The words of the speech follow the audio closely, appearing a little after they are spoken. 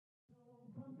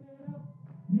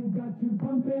got to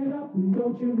pump it up,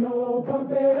 don't you know?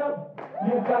 Pump it up.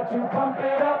 You've got to pump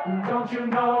it up, don't you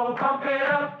know? Pump it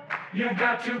up. You've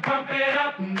got to pump it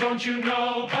up, don't you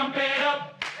know? Pump it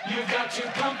up. You've got to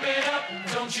pump it up,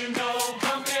 don't you know?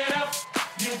 Pump it up.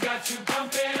 You've got to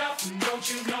pump it up, don't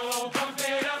you know? Pump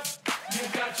it up.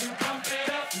 You've got to pump it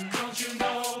up, don't you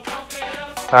know? Pump it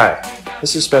up. Hi,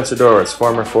 this is Spencer Dorwitz,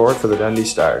 former forward for the Dundee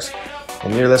Stars,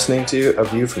 and you're listening to A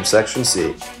View from Section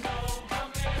C.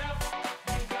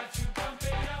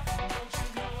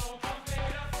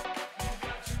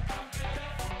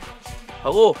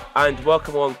 Hello and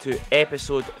welcome along to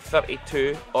episode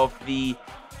 32 of the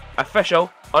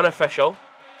unofficial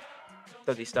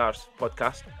Dundee Stars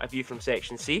podcast, A View from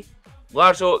Section C.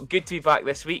 Larzo, good to be back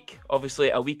this week. Obviously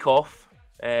a week off.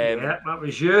 Yeah, that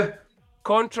was you.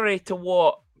 Contrary to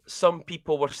what some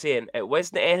people were saying, it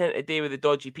wasn't anything to do with the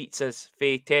dodgy pizzas for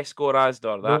Tesco or Asda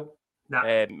or that. Nope. Nah.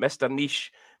 Mr.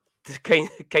 Niche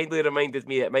kindly reminded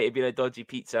me it might have been a dodgy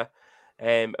pizza.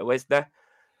 It wasn't.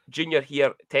 Junior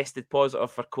here tested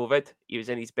positive for COVID. He was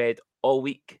in his bed all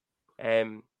week,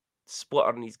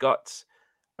 splitting his guts.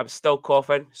 I'm still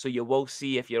coughing, so you will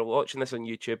see, if you're watching this on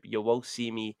YouTube, you will see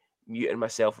me muting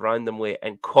myself randomly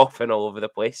and coughing all over the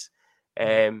place.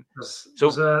 There's a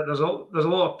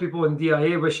lot of people in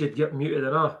DIA wish you'd get muted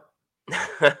and all.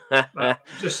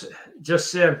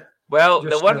 just saying. Well,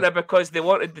 they weren't there because they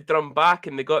wanted the drum back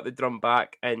and they got the drum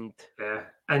back, and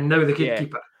now they can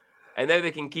keep it. And now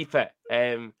they can keep it.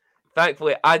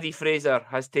 Thankfully, Addy Fraser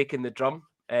has taken the drum.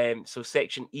 So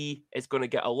Section E is going to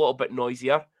get a little bit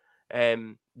noisier.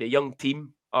 The young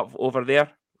team up over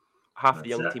there, half the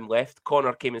young team left.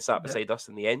 Connor came and sat beside us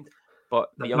in the end. But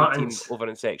the young team over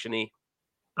in Section E.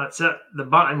 That's it. The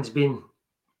baton's been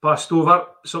passed over.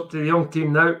 It's up to the young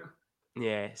team now.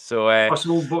 Yeah, so us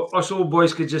old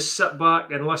boys could just sit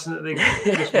back and listen to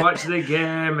just watch the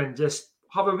game and just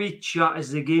have a wee chat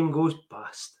as the game goes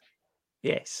past.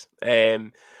 Yes.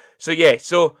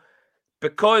 So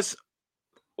because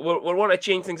we want to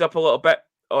change things up a little bit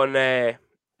on A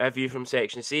View from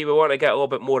Section C, we want to get a little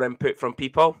bit more input from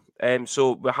people.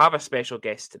 So we have a special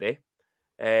guest today.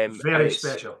 Very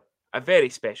special. A very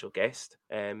special guest.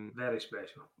 Very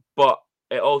special. But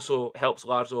it also helps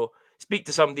Larzo speak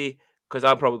to somebody, because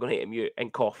I'm probably going to hit a mute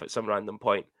and cough at some random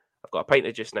point. I've got a pint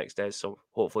of juice next to us, so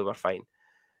hopefully we're fine.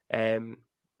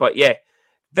 But yeah,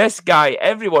 this guy,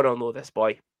 everyone will know this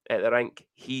boy at the rink.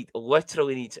 He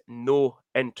literally needs no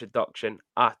introduction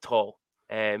at all.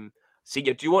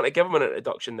 Senior, do you want to give him an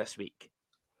introduction this week?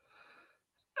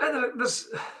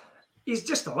 He's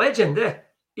just a legend, eh?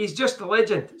 He's just a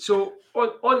legend. So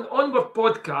on our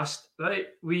podcast, right,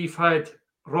 we've had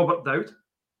Robert Dowd.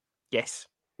 Yes.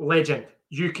 Legend.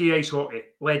 UK ice hockey.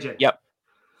 Legend. Yep.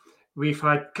 We've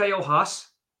had Kyle Haas.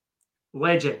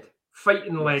 Legend.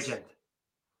 Fighting legend.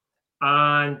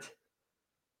 And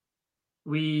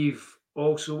we've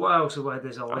also, what else have we had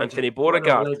as a legend? Anthony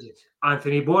Beauregard.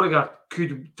 Anthony Beauregard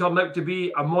could turn out to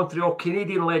be a Montreal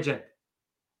Canadian legend.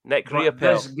 Nick Riopel.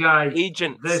 This guy,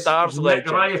 Agent Stars legend.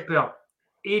 Nick Riopel.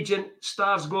 Agent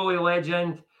Stars goalie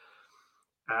legend.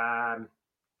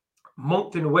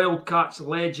 Moncton Wildcats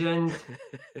legend.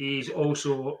 He's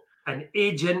also an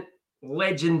agent,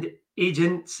 legend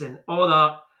agents and all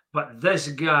that. But this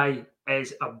guy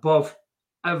is above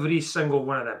every single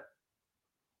one of them.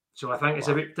 So I think it's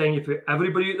about time you put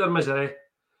everybody out their misery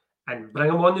and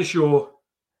bring them on the show.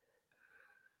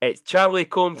 It's Charlie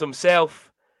Combs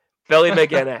himself, Billy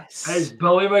McGinnis. It's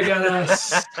Billy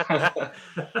McGinnis.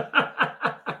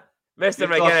 Mr.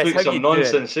 McGinnis, how you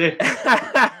nonsense, doing?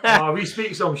 Oh, we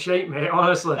speak some shite, mate,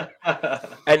 honestly.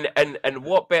 And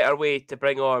what better way to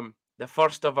bring on the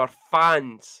first of our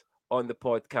fans on the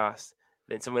podcast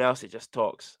than someone else that just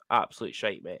talks absolute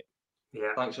shite, mate.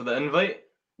 Yeah. Thanks for the invite.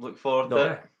 Look forward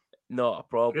to it. Not a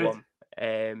problem.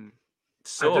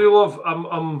 So I do love.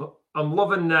 I'm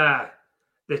loving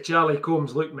the Charlie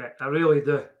Combs look, mate. I really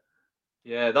do.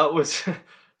 Yeah, that was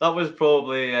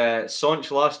probably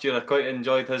Sonch last year. I quite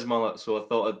enjoyed his mullet, so I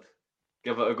thought I'd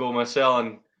give it a go myself.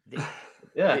 And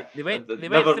they went through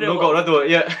got rid of it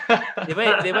yet.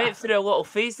 they went through a little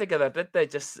phase together, did they?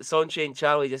 Just Sonch and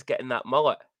Charlie just getting that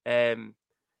mullet.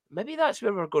 Maybe that's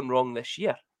where we're going wrong this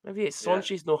year. Maybe it's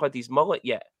Sonch's not had his mullet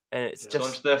yet, and it's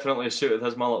just Sonch definitely suited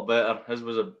his mullet better. His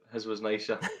was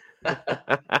nicer.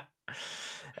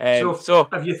 So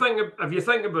if you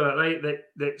think about it, right,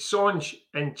 that Sonch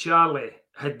and Charlie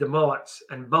had the mullets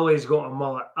and Billy's got a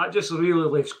mullet, that just really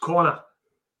leaves Connor.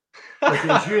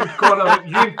 Because you and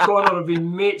Connor have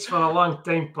been mates for a long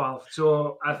time, pal.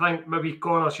 So I think maybe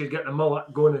Connor should get the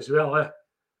mullet going as well, eh?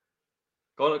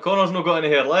 Connor's not got any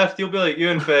hair left. He'll be like you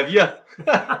in 5 years.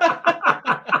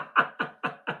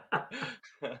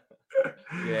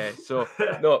 Yeah. So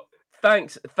no,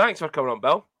 thanks for coming on,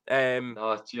 Bill.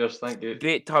 Cheers, thank you.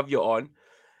 Great to have you on.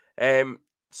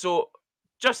 So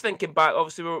just thinking back,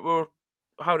 obviously we're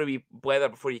how do we blether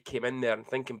before you came in there and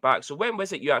thinking back. So when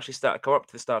was it you actually started coming up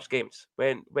to the Stars games?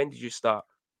 When did you start?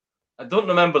 I don't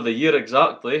remember the year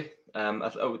exactly. I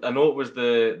know it was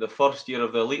the first year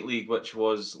of the Elite League, which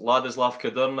was Ladislav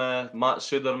Kadurna, Matt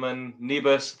Suderman,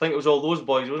 Nebus. I think it was all those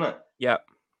boys, wasn't it? Yeah.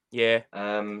 Yeah.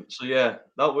 So yeah,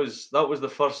 that was the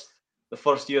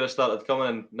first year I started coming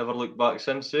and never looked back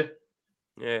since.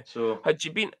 Yeah. So Had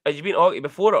you been hockey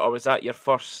before it, or was that your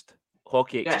first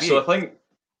hockey experience? So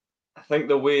I think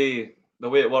the way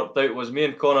it worked out was me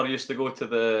and Connor used to go to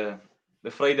the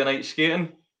Friday night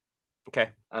skating. Okay.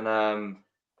 And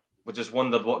we just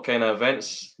wondered what kind of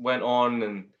events went on,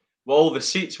 and all the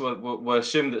seats we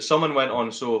assumed that someone went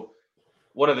on. So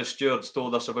one of the stewards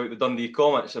told us about the Dundee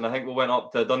Comets, and I think we went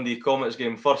up to a Dundee Comets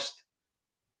game first.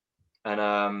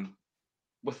 And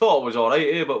we thought it was all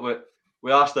right, but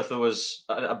we asked if there was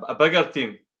a bigger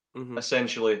team,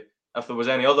 essentially, if there was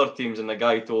any other teams, and the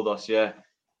guy told us, yeah,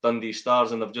 Dundee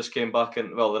Stars, and they've just came back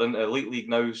in. Well, they're in the Elite League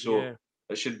now, so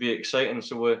it should be exciting.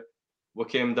 So we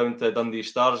came down to a Dundee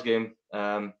Stars game,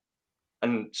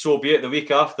 and so be it. The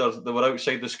week after, they were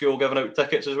outside the school giving out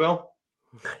tickets as well.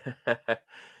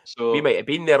 So we might have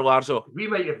been there, Larzo. We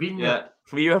might have been there.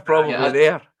 We were probably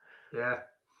there. Yeah.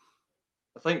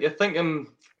 I think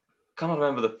can't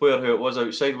remember the player who it was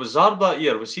outside. Was Zarb that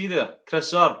year? Was he there?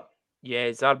 Chris Zarb? Yeah,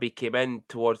 Zarby came in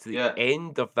towards the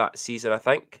end of that season, I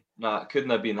think. Nah, it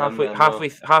couldn't have been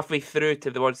halfway through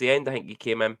towards the end. I think he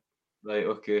came in. Right.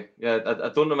 Okay. Yeah, I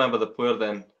don't remember the player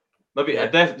then. Maybe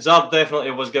Zarb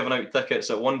definitely was giving out tickets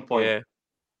at one point.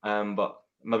 Yeah. But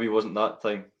maybe it wasn't that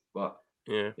time. But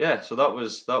yeah. So that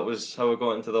was how I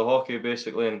got into the hockey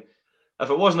basically. And if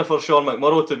it wasn't for Sean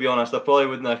McMurrow, to be honest, I probably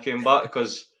wouldn't have came back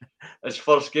because his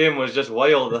first game was just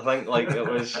wild. I think it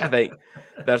was. I think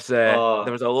there was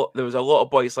a lot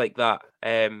of boys like that.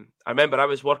 I remember I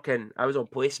was on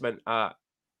placement at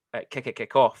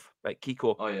Kick Off at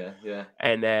Kiko. Oh yeah.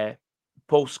 And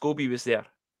Paul Scobie was there,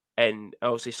 and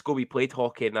obviously Scobie played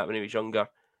hockey and that when he was younger,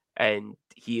 and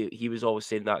he was always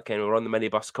saying that kind of we're on the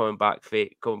minibus going back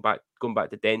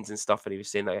to Dens and stuff, and he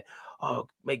was saying like, oh,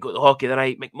 might go to hockey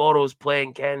tonight. McMorrow's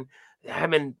playing, Ken.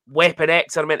 Him and Weapon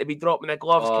X are meant to be dropping the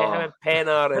gloves. Ken, him and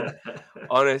Penner, and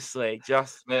honestly, I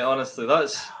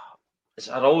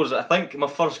think my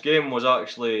first game was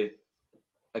actually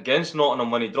against Nottingham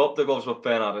when he dropped the gloves with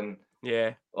Penner, and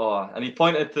and he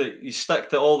pointed to he stick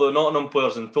to all the Nottingham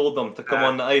players and told them to come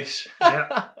on the ice.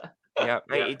 I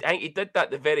think he did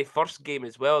that the very first game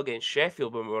as well against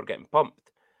Sheffield when we were getting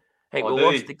pumped. I think we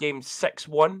lost the game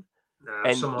 6-1.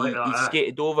 And he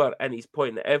skated over and he's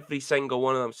pointing at every single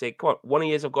one of them, saying, "Come on, one of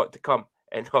you have got to come."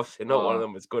 And obviously, not one of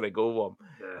them was going to go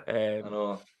with him. I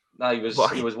know. Nah, he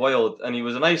was wild, and he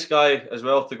was a nice guy as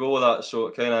well to go with that. So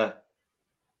it kind of,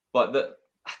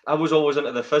 I was always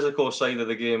into the physical side of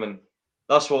the game, and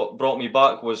that's what brought me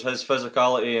back was his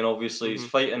physicality and obviously his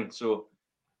fighting. So,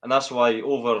 and that's why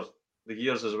over the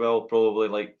years as well, probably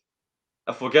like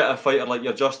if we get a fighter like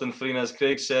your Justin Frinas,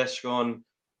 Craig Sescon,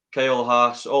 Kyle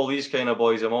Haas, all these kind of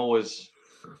boys, I'm always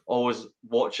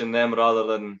watching them rather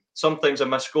than sometimes I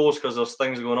miss goals because there's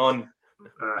things going on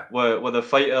with the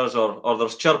fighters or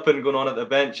there's chirping going on at the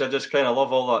bench. I just kind of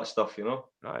love all that stuff, you know.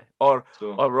 Right. Or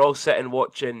we're all sitting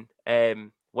watching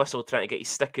Whistle trying to get his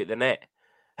stick out the net.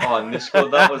 Oh, and they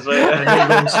scored. That was right.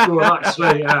 That's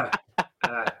right. Yeah.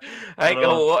 I think a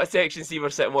lot of Section C were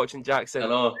sitting watching Jackson. I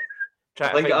know.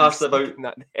 I think I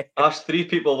asked 3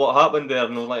 people what happened there,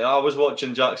 and I was like, I was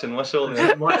watching Jackson whistle.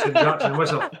 Watching Jackson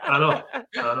whistle. I know.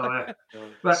 Yeah.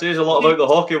 But says a lot about the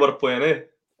hockey we're playing, eh?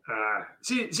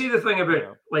 See the thing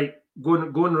about like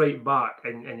going right back,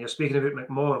 and you're speaking about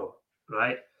McMorrow,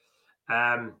 right?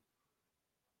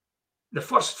 The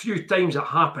first few times it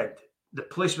happened, the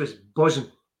place was buzzing.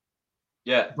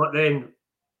 Yeah. But then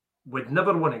we'd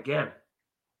never won again.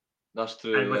 That's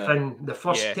true. And within the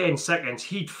first 10 seconds,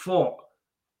 he'd fought,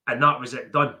 and that was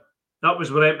it done. That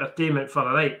was our entertainment for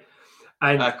the night.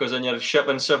 And because then you're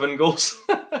shipping 7 goals.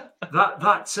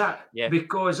 that's it. Yeah.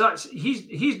 Because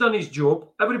he's done his job.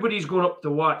 Everybody's going up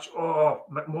to watch. Oh,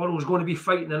 McMorrow's going to be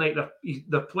fighting tonight.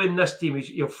 They're playing this team.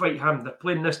 He'll fight him. They're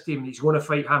playing this team. He's going to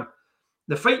fight him.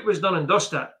 The fight was done and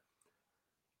dusted.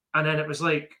 And then it was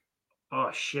like,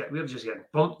 oh shit, we're just getting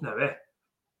pumped now, eh?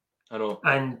 I know.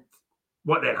 And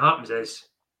what then happens is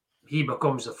he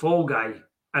becomes the fall guy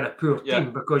in a poor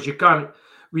team because you can't.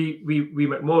 We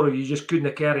McMorrow, you just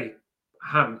couldn't carry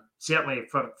him certainly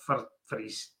for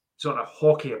his sort of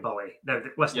hockey ability. Now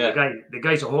listen, the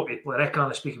guy's a hockey player. I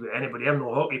can't speak about anybody. I'm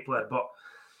no hockey player, but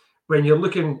when you're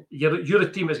looking, you're a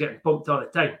team that's getting pumped all the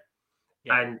time,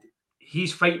 and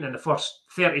he's fighting in the first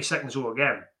 30 seconds of a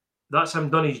game. That's him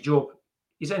done his job.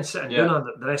 He's then sitting down on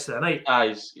the rest of the night.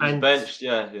 He's benched,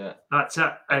 yeah. That's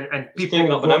it. And He's people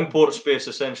taking up an import space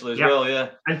essentially as well,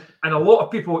 yeah. And a lot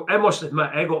of people, I must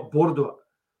admit, I got bored of it.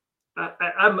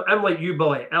 I'm like you,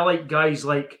 Billy. I like guys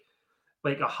like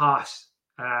a Haas,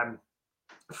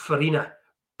 Farina,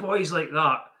 boys like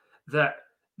that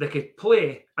they could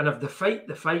play, and if they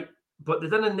fight, but they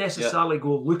didn't necessarily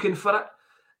go looking for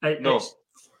it. No.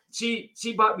 See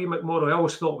back with McMorrow, I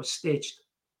always thought it was staged.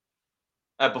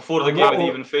 Before the game had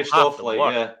even faced off, a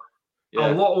lot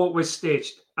of it was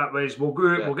staged. It was, we'll go,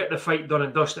 we'll get the fight done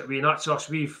and dust it with, and that's us.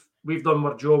 We've done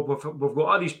our job. We've got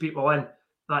all these people in.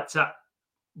 That's it.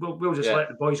 We'll just let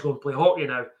the boys go and play hockey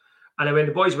now. And then when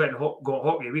the boys went and got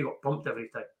hockey, we got pumped every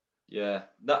time. Yeah,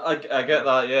 I get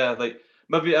that. Yeah, like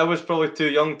maybe I was probably too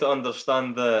young to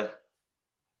understand the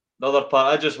other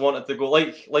part. I just wanted to go,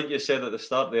 like you said at the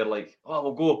start there, like, oh,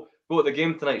 we'll go to the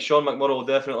game tonight. Sean McMurray will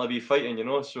definitely be fighting, you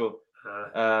know. So,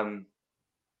 but no,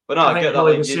 I get that.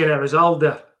 Like was saying it was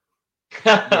Alder.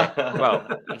 Well,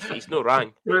 he's no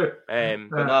rank. But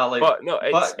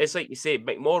it's like you say,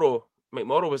 McMorrow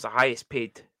was the highest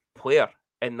paid player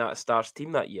in that Stars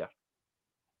team that year.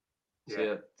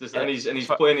 Yeah, and he's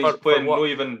playing not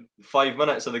even 5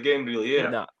 minutes of the game really.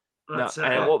 Yeah.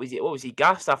 And what was he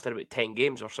gassed after about 10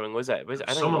 games or something? Was it?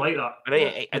 Something like that.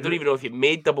 I don't even know if he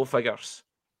made double figures.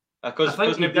 Because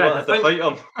nobody wanted to fight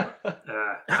him.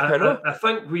 I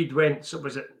think we'd went. So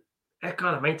was it? I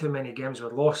can't remember how many games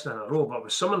we'd lost in a row, but it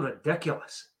was something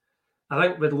ridiculous. I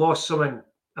think we'd lost something.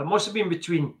 It must have been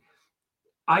between,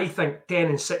 I think, 10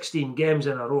 and 16 games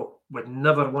in a row. We'd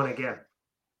never won a game.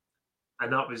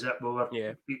 And that was it.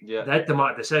 They had to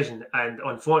make a decision. And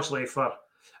unfortunately for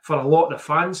a lot of the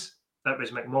fans, it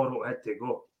was McMorrow who had to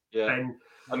go. Yeah.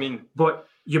 And but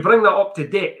you bring that up to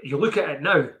date, you look at it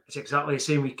now, it's exactly the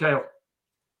same with Kyle.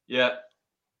 Yeah.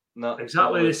 No.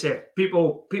 Exactly the same.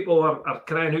 People are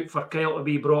crying out for Kyle to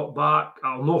be brought back.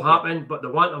 It'll not happen, but they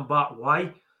want him back.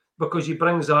 Why? Because he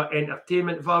brings that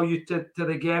entertainment value to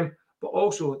the game, but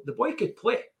also the boy could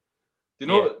play. Do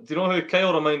you know who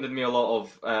Kyle reminded me a lot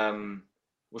of?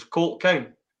 Was Colt King.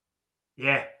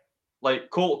 Yeah. Like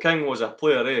Colt King was a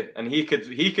player, and he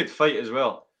could fight as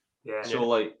well. Yeah.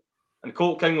 So and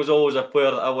Colt King was always a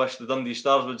player that I wish the Dundee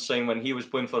Stars would sign when he was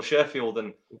playing for Sheffield.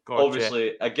 And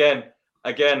obviously, again,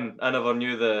 I never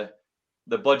knew the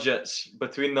budgets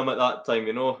between them at that time,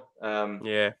 you know.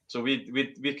 So we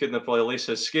couldn't have probably laced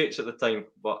his skates at the time,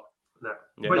 but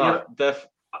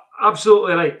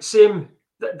absolutely right. Same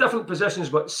different positions,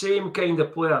 but same kind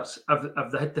of players.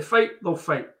 If they had to fight, they'll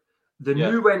fight. They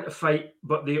knew when to fight,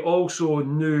 but they also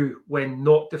knew when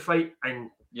not to fight and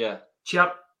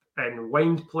chirp and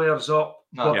wind players up.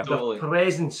 But the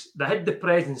presence, they had the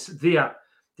presence there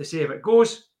to say, if it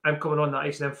goes, I'm coming on that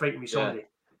ice and I'm fighting with somebody.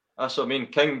 That's what I mean.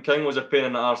 King was a pain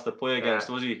in the arse to play against,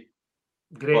 was he?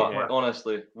 Great. But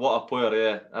honestly, what a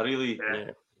player! I really.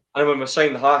 And when we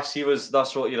signed Haas,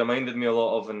 that's what he reminded me a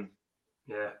lot of, and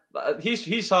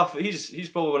he's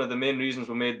probably one of the main reasons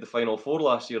we made the Final Four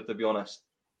last year, to be honest.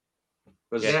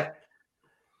 Because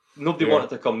nobody wanted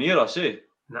to come near us, eh?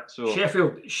 No. So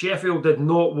Sheffield did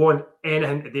not want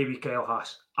anything to do with Kyle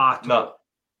Haas at all.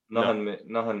 Nothing, mate.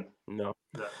 Nothing. No.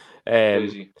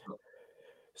 Crazy.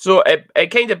 So it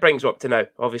kind of brings up to now.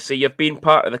 Obviously, you've been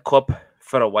part of the club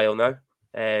for a while now,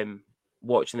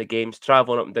 watching the games,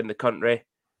 travelling up and down the country.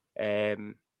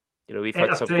 We've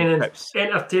had some good trips.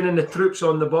 Entertaining the troops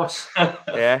on the bus.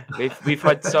 we've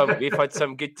had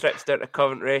some good trips down to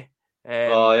Coventry.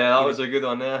 That was a good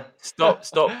one. Yeah.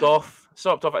 Stopped off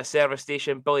at a service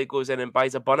station. Billy goes in and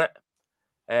buys a bunnet.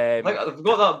 I've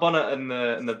got that bunnet in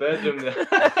the bedroom there.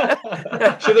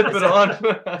 Should have put it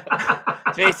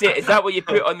on. Tracy, is that what you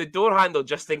put on the door handle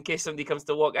just in case somebody comes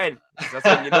to walk in? That's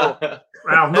when you know.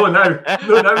 Well, no, now.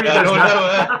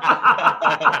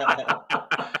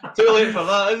 Too late for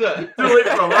that, is it? Too late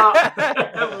for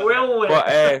that. Well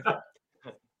late.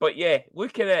 But yeah,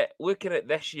 looking at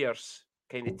this year's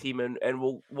kind of team, and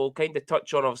we'll kind of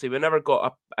touch on, obviously we never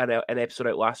got an episode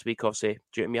out last week, obviously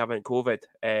due to me having COVID.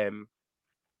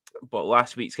 But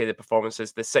last week's kind of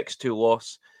performances, the 6-2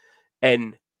 loss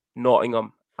in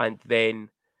Nottingham, and then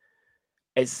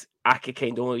as I could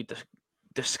kind of only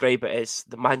describe it as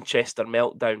the Manchester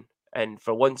meltdown. And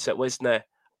for once, it wasn't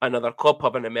another club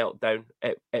having a meltdown.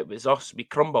 It was us. We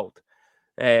crumbled.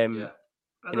 Losing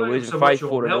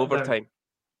 5-4 in overtime.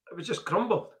 It was just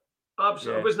crumbled.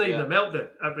 Absolutely, it wasn't even a meltdown.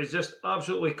 It was just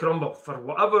absolutely crumbled for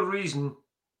whatever reason.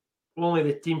 Only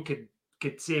the team could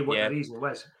say what the reason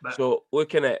was. But... So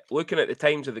looking at the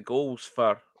times of the goals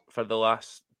for for the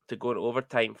last to go into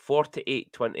overtime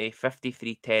 48-20,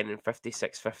 53-10, and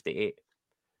 56-58.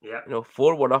 Yeah.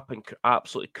 4-1 up and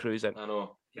absolutely cruising. I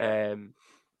know.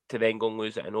 To then go and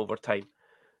lose it in overtime.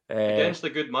 Against a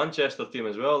good Manchester team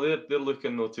as well. They're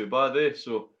looking not too bad,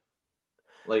 So,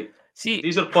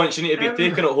 these are points you need to be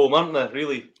taking at home, aren't they?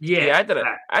 Really? Yeah,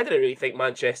 I didn't really think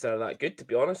Manchester are that good, to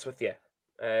be honest with you.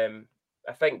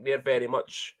 I think they're very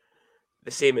much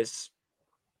the same as,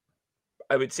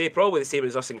 I would say, probably the same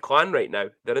as us in Clan right now.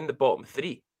 They're in the bottom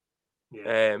 3.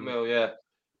 Yeah.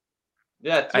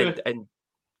 Yeah, true.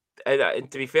 And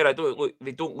to be fair,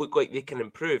 they don't look like they can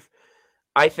improve.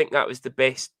 I think that was the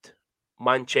best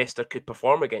Manchester could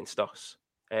perform against us.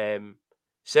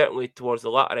 Certainly towards the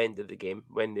latter end of the game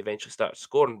when they eventually started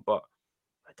scoring, but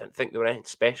I didn't think they were anything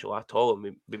special at all,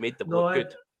 and we made them look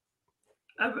good.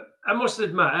 I must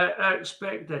admit, I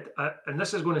expected, and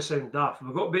this is going to sound daft,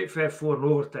 we got beat 5-4 in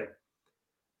overtime,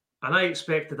 and I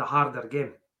expected a harder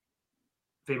game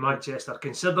for Manchester,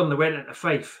 considering they went into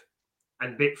 5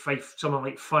 and beat 5, something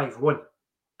like 5-1.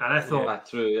 And I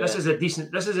thought, this is a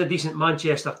decent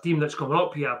Manchester team that's coming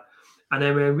up here. And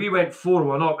then when we went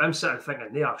 4-1 up, I'm sitting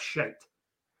thinking they are shite.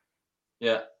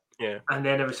 Yeah. And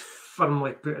then I was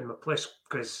firmly put in my place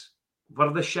because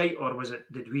were they shite or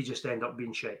did we just end up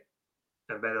being shite?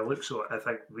 And by the looks of it, I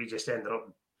think we just ended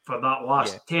up for that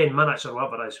last 10 minutes or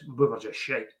whatever it is, we were just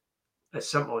shite. As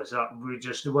simple as that. We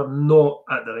were not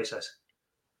at the races.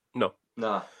 No.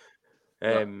 Nah.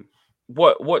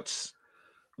 What's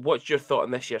your thought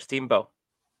on this year's team, Bill?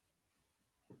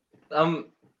 I'm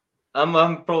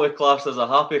probably classed as a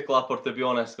happy clapper, to be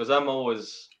honest, because I'm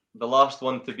always the last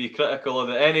one to be critical of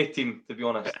any team, to be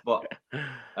honest. But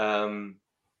I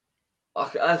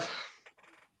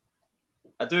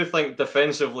do think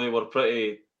defensively we're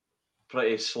pretty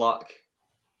slack.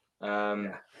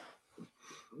 No,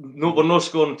 we're not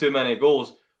scoring too many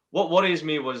goals. What worries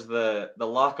me was the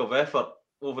lack of effort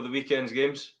over the weekend's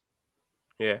games.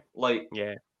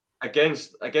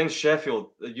 Against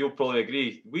Sheffield, you'll probably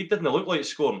agree, we didn't look like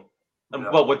scoring. And,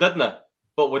 well, we didn't.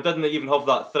 But we didn't even have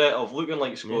that threat of looking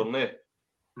like scoring,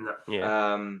 No.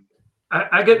 Yeah.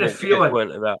 I get the feeling.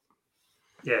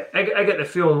 Yeah, I get the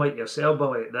feeling like yourself,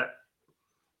 Billy, that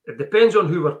it depends on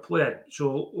who we're playing.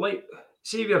 So, like,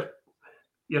 say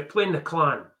you're playing the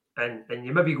Clan and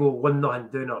you maybe go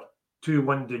 1-0 down or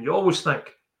 2-1 down. You always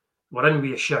think, we're in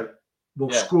with a shout.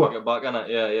 We'll score. They get back in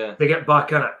it, They get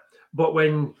back in it. But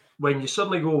when you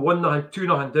suddenly go 1-0,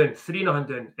 2-0 down, 3-0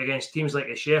 down against teams like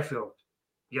the Sheffield,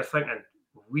 you're thinking,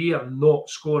 we are not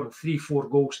scoring 3-4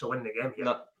 goals to win the game here.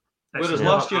 No. Whereas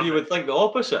last year you would think the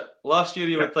opposite. Last year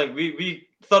you would think we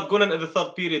going into the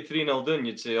third period 3-0 down,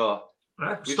 you'd say,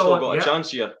 we've still got a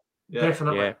chance here. Yeah.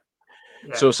 Definitely.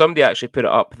 Yeah. So somebody actually put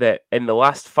it up that in the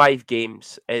last 5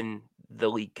 games in the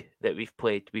league that we've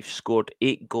played, we've scored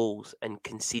 8 goals and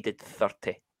conceded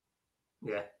 30.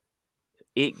 Yeah.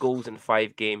 8 goals in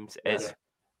 5 games is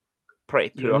pretty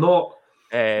poor.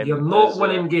 You're not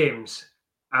winning games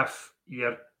if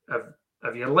you're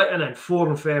letting in 4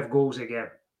 and 5 goals a game.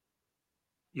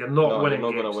 You're not winning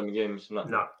games. You're not going to win games.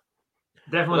 No.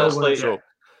 Definitely not winning games.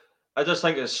 I just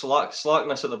think it's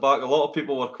slackness at the back. A lot of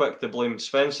people were quick to blame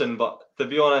Svensson, but to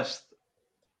be honest,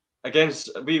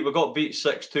 we got beat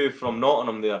 6-2 from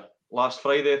Nottingham there last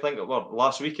Friday, I think it was,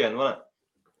 last weekend, wasn't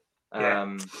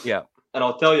it? Yeah. And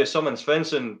I'll tell you something,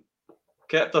 Svensson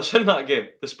kept us in that game,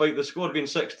 despite the score being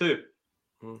 6-2.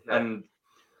 And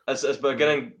it's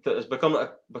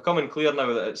becoming clear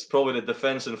now that it's probably the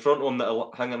defence in front of him that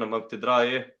are hanging him out to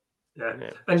dry,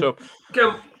 Yeah. And so,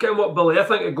 Ken, what, Billy? I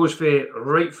think it goes for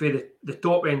the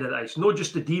top end of the ice, not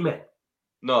just the D-men.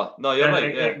 No, you're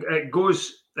right. It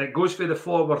goes for the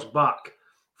forwards back.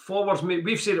 Forwards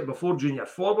we've said it before, Junior.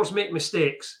 Forwards make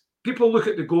mistakes. People look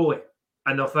at the goalie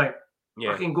and they'll think,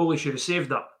 fucking goalie should have saved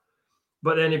that.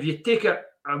 But then if you take it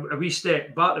a wee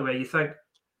step back the way, you think,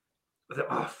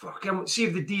 see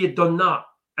if the D had done that.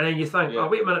 And then you think,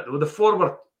 wait a minute though,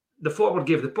 the forward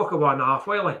gave the puck away on the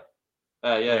halfway line.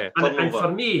 And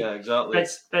for me, exactly.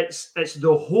 it's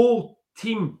the whole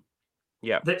team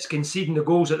that's conceding the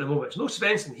goals at the moment. It's no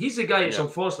Svensson. He's the guy that's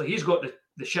unfortunately he's got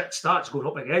the shit stats going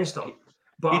up against him.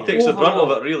 But he takes the brunt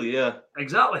of it, really.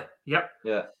 Exactly. Yep.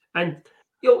 Yeah. And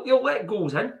he'll let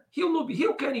goals in.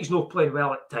 He'll ken he's not playing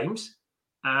well at times.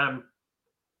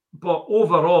 But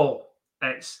overall,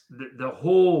 it's the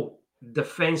whole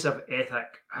defensive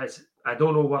ethic has. I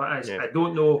don't know what it is. I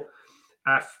don't know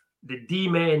if the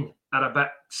D-men are a bit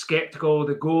sceptical of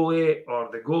the goalie, or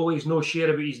the goalie's no share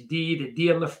about his D, the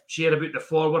D are no share about the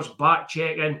forwards, back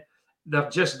checking. There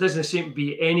just doesn't seem to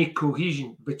be any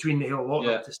cohesion between the whole lot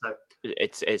of this now.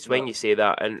 It's when you say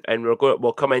that, and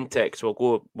we'll come into it, because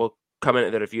we'll come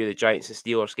into the review of the Giants and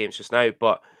Steelers games just now.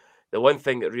 But the one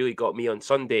thing that really got me on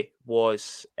Sunday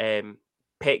was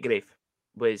Petgrave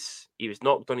was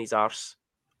knocked on his arse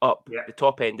up the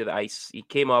top end of the ice. He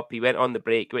came up, he went on the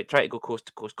break, tried to go coast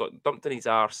to coast, got dumped on his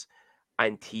arse,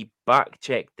 and he back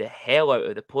checked the hell out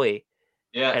of the play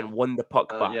and won the puck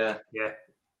back. Yeah.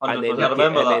 And then I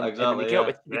remember that exactly.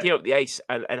 And they came up the ice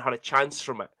and had a chance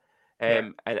from it.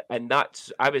 And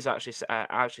that's I was actually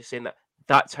saying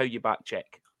that's how you back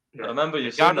check. I remember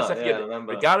you saying that.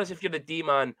 Regardless if you're the D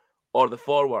man or the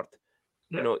forward,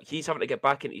 you know, he's having to get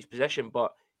back into his position.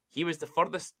 But he was the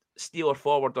furthest Steeler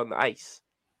forward on the ice,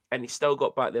 and he still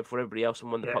got back there for everybody else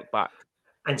and won the puck back.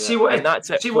 And see what that's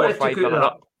it. 4 or 5 minutes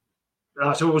up.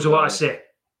 That's what I was about to say.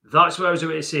 That's what I was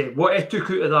about to say. What I took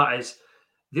out of that is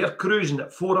they're cruising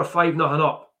at 4 or 5-0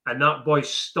 up, and that boy's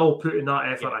still putting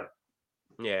that effort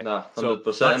in. Yeah,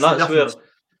 100%. And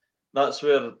that's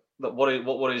where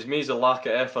what worries me is the lack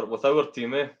of effort with our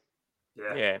team, eh?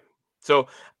 Yeah. So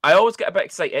I always get a bit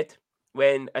excited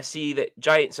when I see that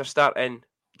Giants are starting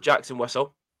Jackson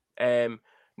Whistle.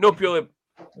 No, purely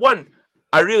one,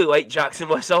 I really like Jackson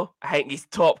Whistle. I think he's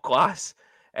top class.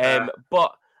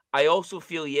 But I also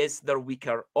feel he is their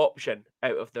weaker option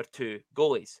out of their 2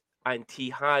 goalies, and he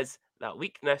has that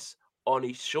weakness on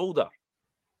his shoulder.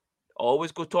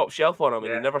 Always go top shelf on him,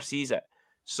 and he never sees it.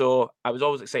 So I was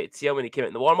always excited to see him when he came out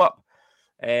in the warm-up.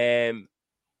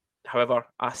 However,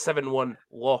 a 7-1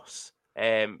 loss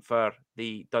for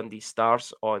the Dundee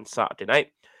Stars on Saturday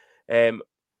night.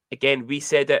 Again, we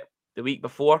said it the week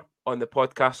before on the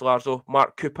podcast, Larzo.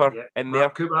 Mark Cooper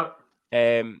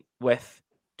with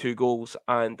 2 goals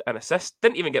and an assist.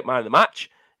 Didn't even get man of the match.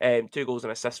 2 goals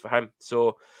and assists for him.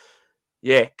 So,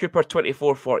 yeah, Cooper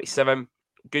 24-47.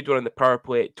 Good one on the power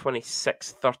play at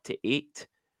 26-38.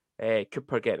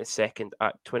 Cooper getting a second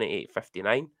at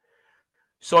 28-59.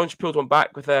 Songe pulled one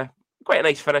back with quite a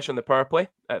nice finish on the power play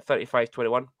at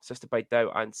 35-21, assisted by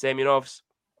Dow and Semyonovs.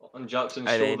 On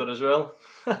Jackson's shoulder as well.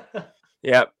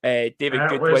 David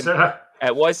Goodwin.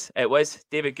 It was.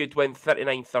 David Goodwin,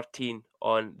 39-13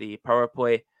 on the power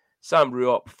play. Sam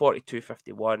Ruop,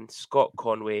 42-51. Scott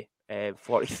Conway,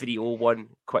 43-01,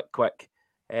 quick.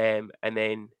 And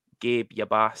then Gabe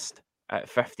Yabast at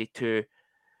 52-37,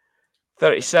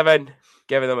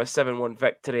 giving them a 7-1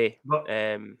 victory. But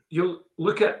you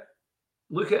look at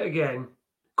again,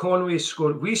 Conway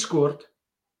scored, we scored,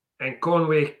 and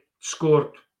Conway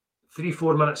scored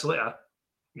 3-4 minutes later.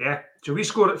 Yeah. So we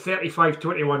scored at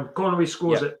 35-21. Conway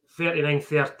scores at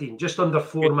 39-13, just under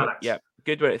 4 minutes. Yeah.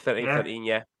 Goodwin at 39-13,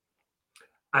 yeah.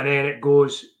 And then it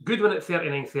goes Goodwin at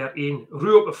 39-13,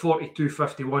 Ruop at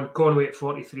 42-51, Conway at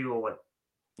 43-01.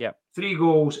 Yeah. 3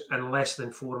 goals in less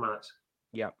than 4 minutes.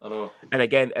 Yeah. I know. And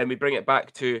again, we bring it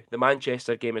back to the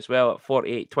Manchester game as well at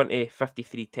 48-20,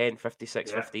 53-10,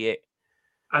 56-58.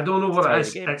 I don't know what it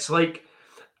is. It's like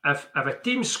if a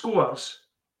team scores,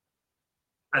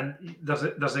 and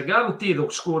there's a guarantee they'll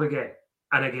score again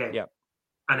and again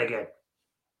and again.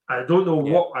 I don't know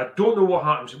what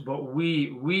happens, but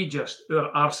we just,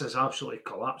 our arses absolutely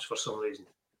collapsed for some reason.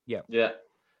 Yeah.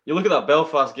 You look at that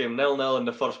Belfast game, 0-0 in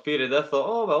the first period. I thought,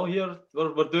 oh well, here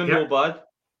we're doing no bad.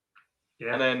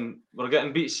 Yeah. And then we're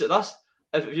getting beat. That's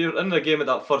if you're in the game at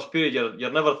that first period,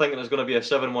 you're never thinking it's going to be a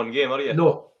 7-1 game, are you?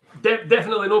 No,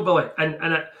 definitely no, Billy.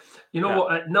 And it, you know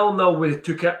what? At 0-0 we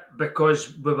took it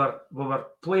because we were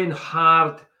playing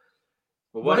hard.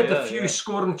 We had a few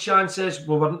scoring chances.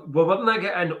 We were not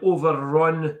getting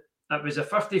overrun. It was a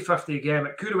 50-50 game.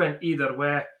 It could have went either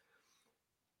way,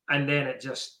 and then it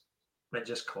just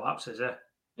collapses.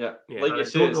 Yeah. Like you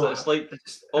say, it's like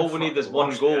all we need is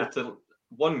one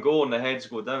goal and the heads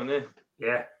go down.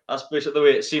 Yeah, that's basically the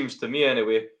way it seems to me,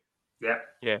 anyway.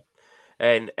 Yeah.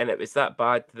 And it was that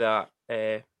bad that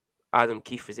Adam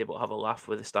Keefe was able to have a laugh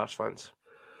with the Stars fans.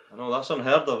 I know, that's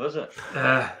unheard of, is it?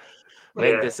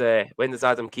 When does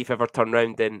Adam Keefe ever turn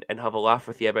round and have a laugh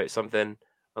with you about something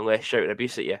unless shouting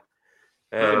abuse at you?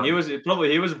 He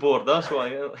was bored. That's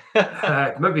why.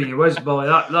 Maybe he was, Billy.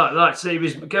 That's he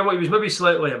was maybe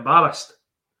slightly embarrassed.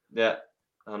 Yeah,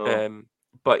 I know.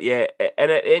 But yeah, and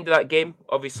at the end of that game,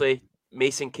 obviously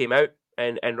Mason came out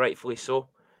and rightfully so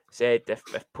said if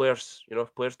players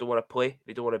don't want to play,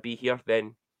 they don't want to be here,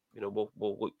 then we'll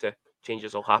look to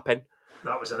changes will happen.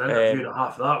 That was an interview and a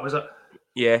half. That was it.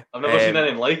 Yeah, I've never seen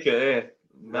anything like it.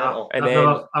 No,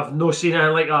 I've not seen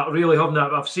anything like that. Really haven't.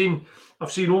 I've seen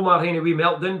Omar having a wee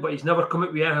meltdown, but he's never come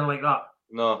out with anything like that.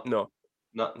 No.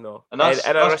 And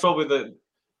that's probably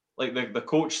the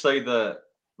coach side that,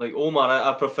 like Omar,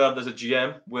 I preferred as a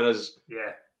GM, whereas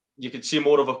you could see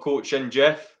more of a coach in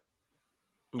Jeff.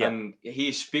 and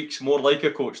he speaks more like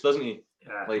a coach, doesn't he?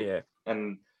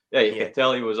 And you could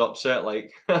tell he was upset.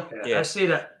 Like, I say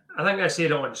that. I think I said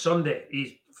it on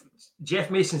Sunday. Jeff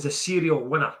Mason's a serial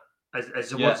winner, as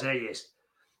the words I used.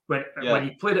 When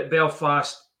he played at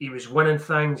Belfast, he was winning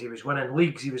things. He was winning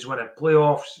leagues. He was winning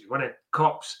playoffs. He was winning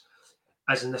cups.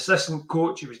 As an assistant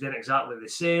coach, he was doing exactly the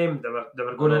same. They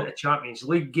were going into Champions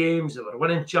League games. They were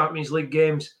winning Champions League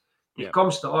games. He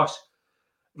comes to us.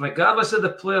 Regardless of the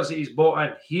players that he's bought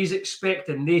in, he's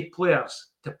expecting they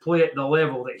players to play at the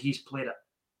level that he's played at.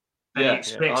 And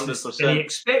he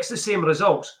expects the same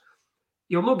results.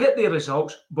 You'll not get the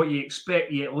results, but he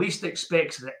at least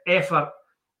expects the effort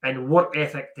and work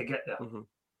ethic to get there. Mm-hmm.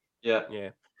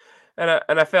 Yeah.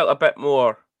 And I felt a bit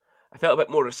more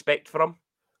respect for him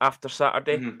after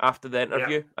Saturday, after the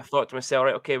interview. Yeah. I thought to myself,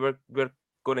 right, okay, we're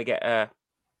going to get an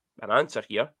answer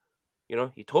here. You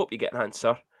know, you'd hope you get an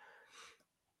answer.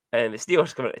 And the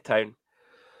Steelers come into town,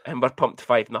 and we're pumped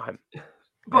 5-0.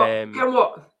 But you know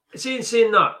what?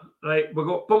 Saying that, right? We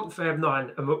got pumped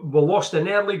 5-0, and we lost an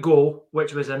early goal,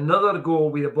 which was another goal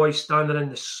with the boy standing in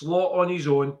the slot on his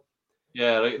own.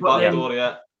 Yeah, right. Back door,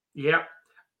 yeah. Yeah,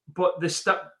 but the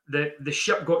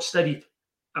ship got steadied.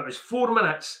 It was 4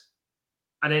 minutes,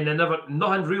 and then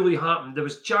nothing really happened. There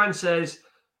was chances,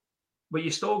 but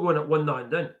you're still going at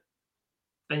 1-0 down,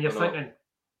 and you're thinking,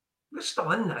 we're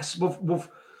still in this.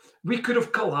 We could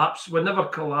have collapsed. We never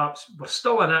collapsed. We're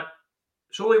still in it.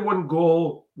 It's only one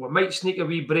goal. We might sneak a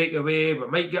wee breakaway. We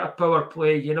might get a power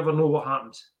play. You never know what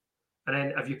happens. And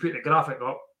then if you put the graphic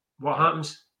up, what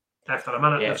happens? After a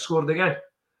minute, they've scored again.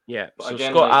 Yeah. But so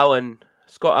again,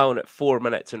 Scott Allen at 4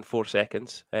 minutes and 4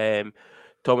 seconds.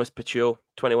 Thomas Pachuel,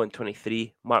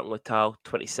 21-23. Martin Lital,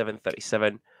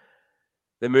 27-37.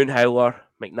 The Moon Howler,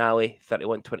 McNally,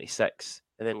 31-26.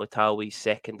 And then Lital, we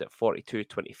second at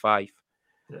 42-25.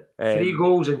 3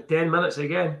 goals in 10 minutes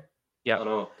again. Yeah, I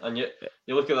know. And you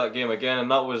look at that game again,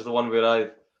 and that was the one where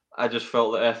I just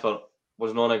felt the effort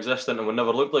was non-existent and we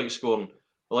never looked like scoring.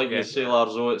 But like you say,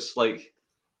 Larzo, it's like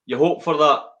you hope for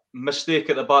that mistake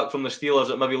at the back from the Steelers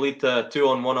that maybe lead to a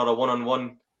 2-on-1 or a 1-on-1,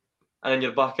 and then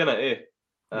you're back in it,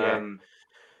 I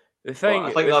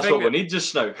think that's what we need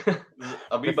just now.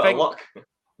 A wee bit of luck.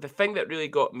 The thing that really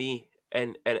got me,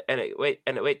 and it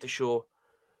went to show,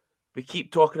 we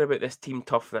keep talking about this team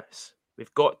toughness.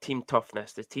 We've got team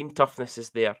toughness. The team toughness is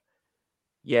there.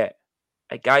 Yet,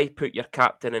 a guy put your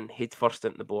captain in head first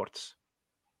into the boards,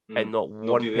 and not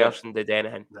one person did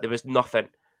anything. There was nothing.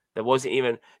 There wasn't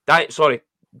even...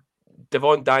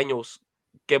 Devon Daniels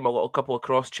gave him a couple of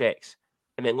cross checks,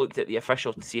 and then looked at the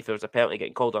official to see if there was a penalty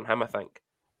getting called on him, I think.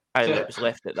 And it was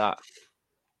left at that.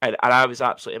 And I was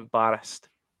absolutely embarrassed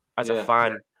as a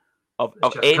fan of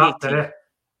any team.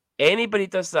 Anybody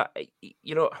does that,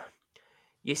 you know...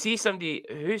 You see somebody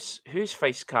who's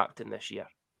vice captain this year?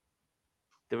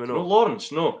 Do we know? No,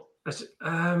 Lawrence. No. Is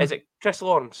it Chris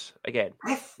Lawrence again?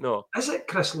 No. Is it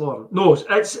Chris Lawrence? No.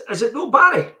 Is it no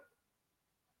Barry?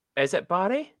 Is it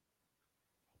Barry?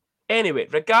 Anyway,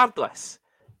 regardless,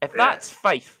 if that's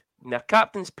Fife and their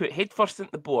captain's put head first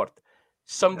into the board,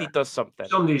 somebody does something.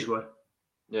 Somebody's going.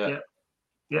 Yeah.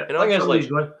 You know, somebody's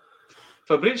going.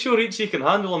 Fabrizio Ricci can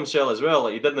handle himself as well.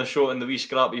 Like he did in the show in the wee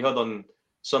scrap he had on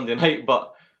Sunday night,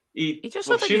 but he just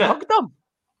looked like he hugged them.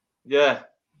 Yeah,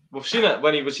 we've seen it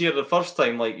when he was here the first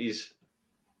time. Like he's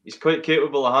quite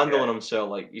capable of handling himself.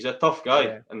 Like he's a tough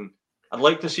guy, and I'd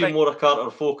like to see more of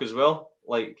Carter Folk as well.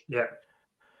 Like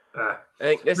I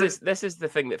think this is the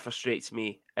thing that frustrates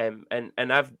me. And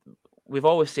we've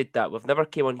always said that we've never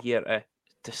came on here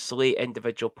to slate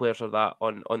individual players or that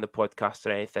on the podcast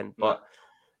or anything, but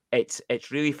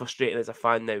it's really frustrating as a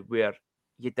fan now where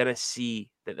you didn't see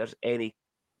that there's any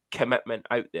commitment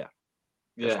out there.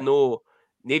 There's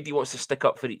nobody wants to stick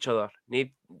up for each other.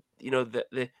 We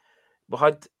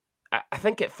had, I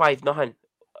think at 5-0,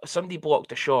 somebody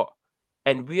blocked a shot,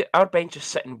 and our bench is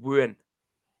sitting wooing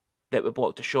that we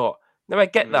blocked a shot. Now I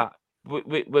get that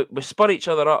we spur each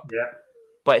other up,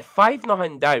 but at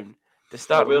 5-0 down to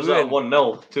start wooing, that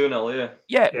 1-0, 2-0,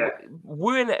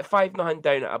 wooing at 5-0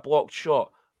 down at a blocked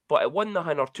shot, but at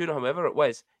 1-0 or 2-0, however it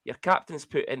was, your captain's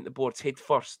put into the boards head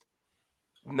first.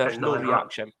 And there's no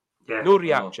reaction. No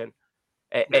reaction.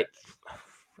 It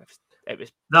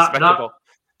was despicable.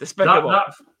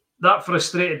 That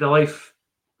frustrated the life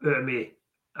out of me.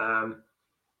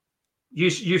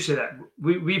 You said it.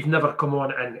 We've never come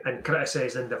on and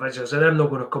criticised individuals, and I'm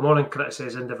not going to come on and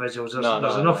criticise individuals. There's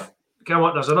enough.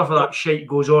 There's enough of that shit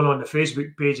goes on the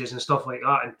Facebook pages and stuff like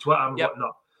that, and Twitter and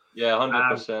whatnot. Yeah,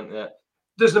 100%. Yeah.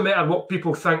 Doesn't matter what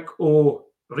people think. Oh,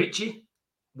 Ricci,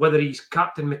 whether he's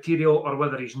captain material or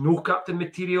whether he's no captain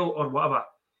material or whatever.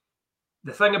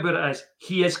 the thing about it is,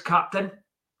 he is captain.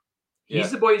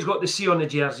 He's the boy who's got the C on the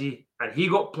jersey, and he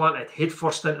got planted head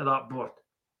first into that board.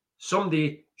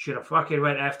 Somebody should have fucking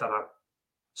went after him.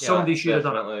 Somebody should have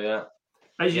done it. Yeah.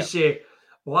 As you say,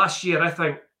 last year, I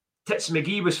think Tits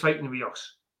McGee was fighting with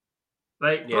us.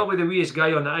 Right? Probably the weirdest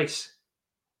guy on the ice.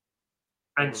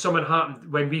 And something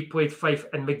happened when we played Fife,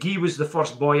 and McGee was the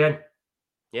first boy in.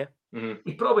 Yeah.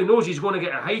 He probably knows he's going to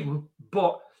get a hiding,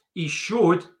 but he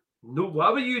showed, no,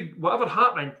 whatever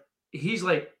happened, he's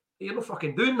like, you're not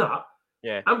fucking doing that.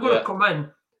 Yeah. I'm going to come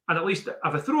in, and at least if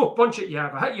I throw a punch at you,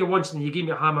 if I hit you once and you give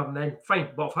me a hammer, and then fine,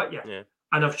 but I've hit you. Yeah.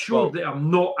 And I've showed that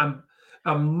I'm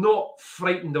not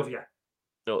frightened of you.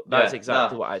 No, that's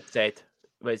exactly what I'd said.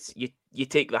 Was you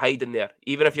take the hide in there,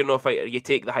 even if you're not a fighter, you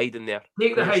take the hide in there.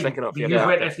 Take the hide. You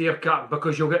went after your captain,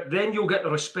 because you'll get the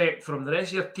respect from the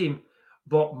rest of your team,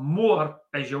 but more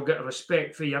is you'll get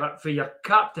respect for your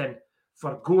captain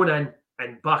for going in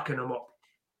and backing him up.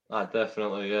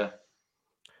 Definitely, yeah.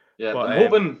 But,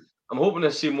 I'm hoping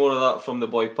to see more of that from the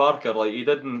boy Parker. Like, he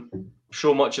didn't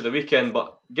show much at the weekend,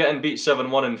 but getting beat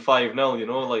 7-1 and 5-0, you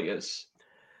know, like, it's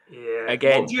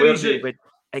again. We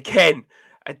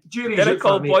didn't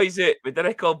call boys out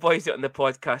on the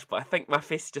podcast, but I think my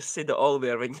face just said it all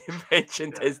there when you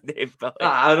mentioned his name, Billy.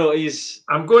 I know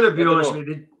I'm going to be honest with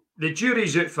you. The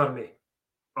jury's out for me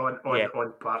on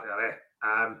Parker.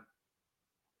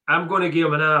 I'm going to give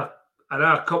him another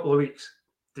couple of weeks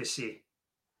to see.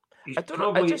 I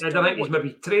don't think he's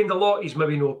maybe trained a lot. He's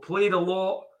maybe not played a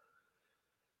lot.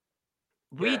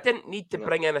 We didn't need to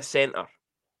bring in a centre.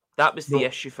 That was the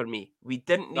issue for me. We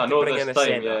didn't need to bring in a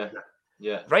centre.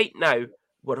 Yeah. Right now,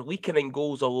 we're leaking in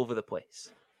goals all over the place.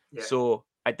 Yeah. So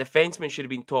a defenseman should have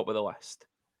been top of the list.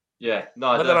 Yeah.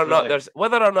 No, whether or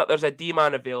not there's a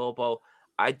D-man available,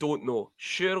 I don't know.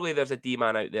 Surely there's a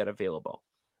D-man out there available.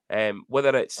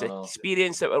 Whether it's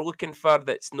experience that we're looking for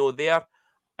that's no there,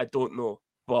 I don't know.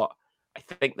 But I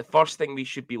think the first thing we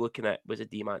should be looking at was a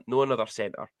D-man, no another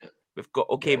centre. We've got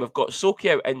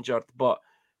Soki out injured, but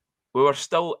we were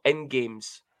still in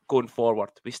games going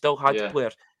forward. We still had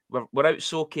players. We're out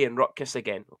Soki and Rutkiss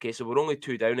again. Okay, so we're only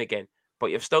 2 down again. But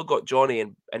you've still got Johnny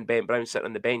and Ben Brown sitting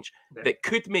on the bench that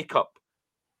could make up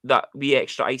that wee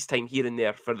extra ice time here and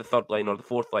there for the third line or the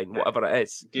fourth line, whatever it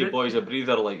is. Give boys a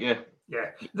breather, Yeah.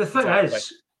 The thing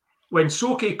is, when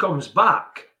Soki comes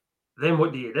back, then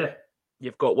what do you do?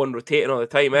 You've got one rotating all the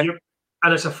time, eh?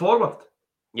 And it's a forward.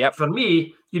 Yep. For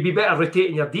me, you'd be better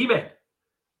rotating your D-men.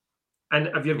 And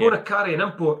if you're going to carry an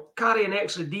import, carry an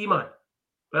extra D-man.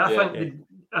 But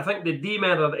I think the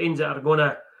D-men are the ones that are going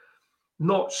to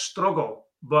not struggle,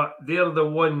 but they're the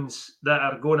ones that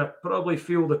are going to probably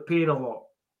feel the pain a lot.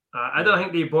 I don't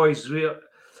think the boys really.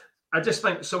 I just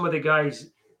think some of the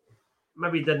guys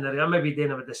maybe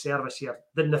dealing with the service here,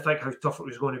 didn't think how tough it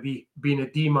was going to be being a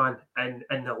D-man in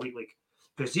the Elite League.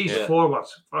 Because these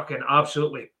forwards fucking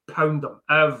absolutely pound them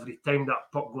every time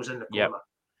that puck goes in the corner.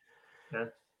 Yeah.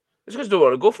 It's because we don't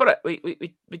want to go for it.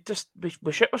 We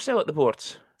shit ourselves at the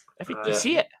boards. If you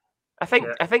see it, I think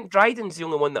Dryden's the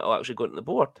only one that'll actually go into the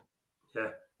board.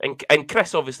 Yeah. And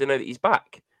Chris, obviously, now that he's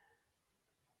back.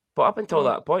 But up until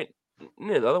that point,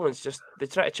 the other ones they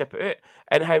try to chip it out.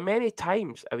 And how many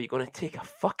times are we going to take a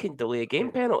fucking delay game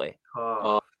penalty?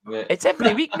 It's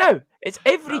every week now. It's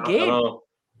every game.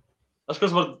 That's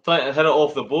because we're trying to hit it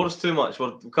off the boards too much.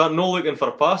 We're no looking for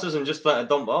passes and just trying to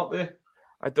dump it up there.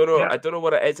 I don't know. I don't know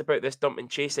what it is about this dump and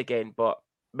chase again. But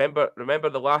remember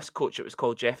the last coach, it was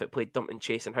called Jeff, that played dump and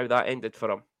chase, and how that ended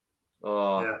for him.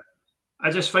 I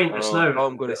just find this now. All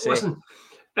I'm going to say. Listen,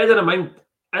 I didn't mind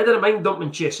dump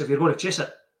and chase if you're going to chase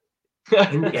it.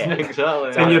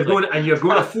 Exactly. And you're going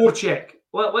to forecheck.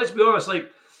 Let's be honest.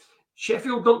 Like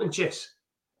Sheffield dump and chase.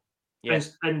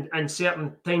 Yes. And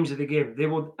certain times of the game,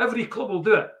 every club will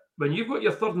do it. When you've got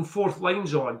your third and fourth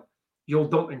lines on, you'll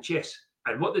dump and chase.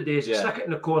 And what they do is stick it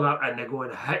in the corner and they go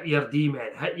and hit your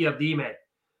D-men.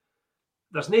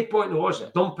 There's no point in us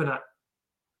dumping it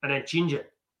and then changing.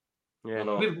 Yeah,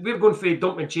 we're going for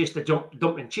dump and chase to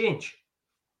dump and change.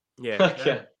 Yeah.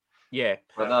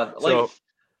 But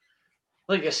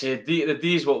like I said, the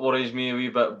D is what worries me a wee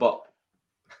bit. But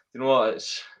you know what?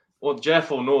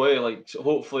 Jeff will know. Like,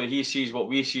 hopefully he sees what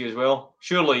we see as well.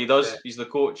 Surely he does. He's the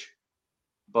coach.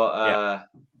 But I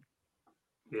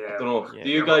don't know. Do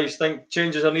you guys think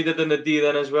changes are needed in the D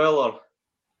then as well, or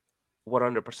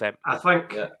 100%? I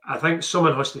think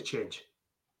someone has to change.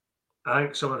 I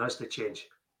don't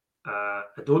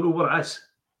know what it is.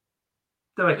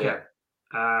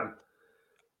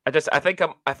 I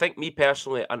think me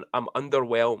personally, I'm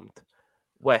underwhelmed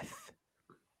with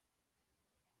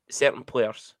certain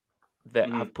players that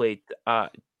have played.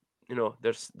 There's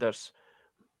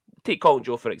take Colin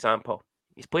Joe, for example.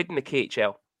 He's played in the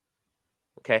KHL.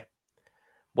 Okay.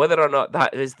 Whether or not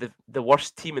that is the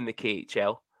worst team in the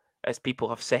KHL, as people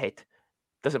have said,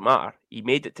 doesn't matter. He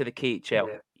made it to the KHL.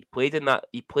 Yeah. He played in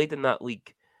that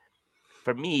league.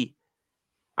 For me,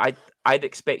 I'd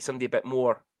expect somebody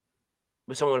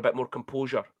with someone a bit more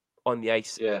composure on the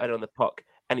ice and on the puck.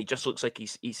 And he just looks like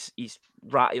he's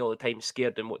ratty all the time,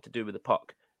 scared in what to do with the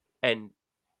puck, and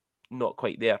not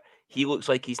quite there. He looks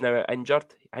like he's now injured.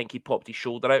 I think he popped his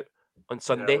shoulder out on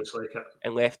Sunday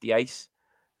and left the ice.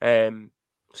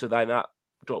 So then that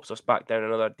drops us back down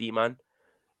another D-man.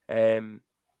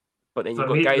 But then you've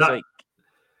got guys like...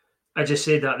 I just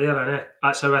said that there, and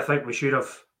that's how I think we should have...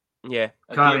 Yeah.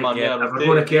 Carried, if we're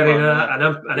going to carry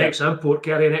an ex-import,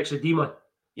 carry an extra D-man.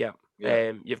 Yeah.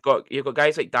 You've got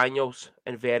guys like Daniels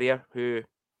and Verrier who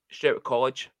straight out of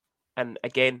college, and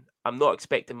again, I'm not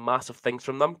expecting massive things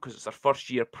from them because it's their first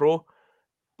year pro,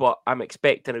 but I'm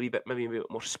expecting maybe a bit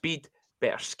more speed,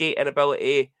 better skating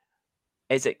ability.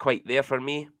 Is it quite there for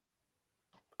me?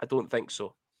 I don't think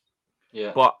so.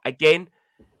 Yeah. But again,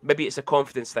 maybe it's a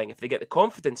confidence thing. If they get the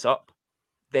confidence up,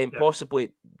 then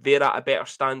possibly they're at a better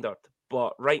standard.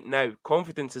 But right now,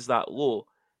 confidence is that low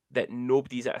that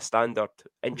nobody's at a standard.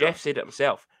 And Jeff said it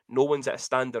himself. No one's at a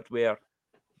standard where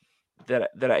they're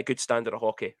at a good standard of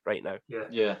hockey right now.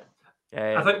 Yeah.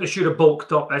 I think they should have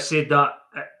bulked up. I said that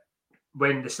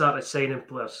when they started signing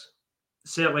players.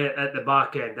 Certainly at the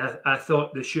back end, I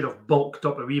thought they should have bulked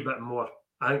up a wee bit more.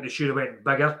 I think they should have went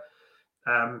bigger.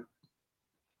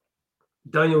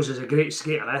 Daniels is a great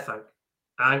skater, I think.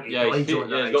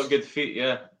 He's got good feet.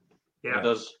 Yeah, he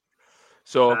does.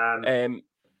 So,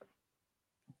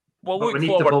 we'll look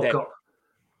forward then.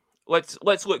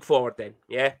 Let's look forward then.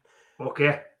 Yeah.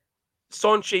 Okay.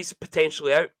 Sonche's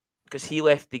potentially out because he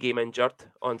left the game injured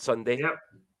on Sunday. Yep.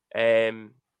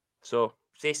 So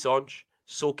say Sonch,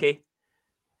 Soke,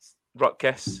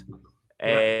 Rutkus,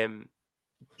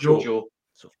 Joe.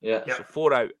 So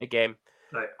 4 out again.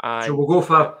 Right. So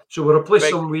we'll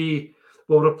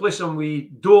replace him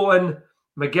with Dolan,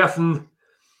 McGiffin.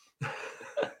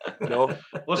 No.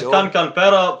 What's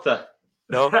Canberra up to?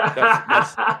 No.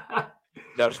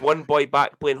 There's one boy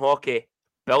back playing hockey,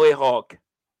 Billy Hogg.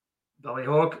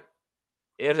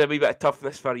 Here's a wee bit of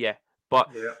toughness for you. But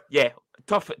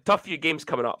tough few games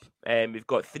coming up. We've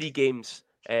got 3 games,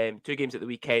 2 games at the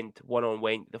weekend, one on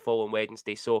the following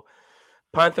Wednesday. So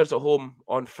Panthers at home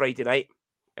on Friday night.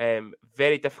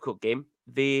 Very difficult game.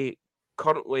 They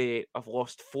currently have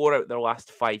lost 4 out of their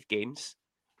last 5 games.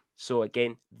 So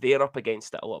again, they're up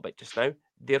against it a little bit just now.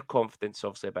 Their confidence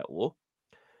obviously a bit low.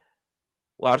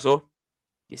 Larzo,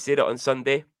 you said it on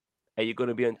Sunday. Are you going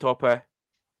to be on top of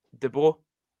Debo?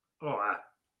 Oh,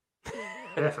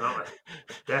 definitely.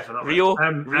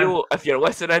 Rio, if you're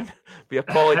listening, we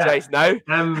apologise now.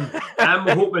 I'm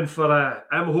hoping for a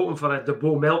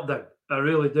Debo meltdown. I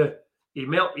really do. He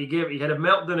had a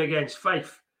meltdown against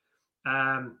Fife.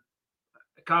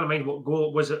 I can't remember what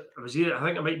goal was it. I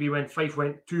think it might be when Fife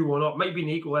went 2-1 up. Might be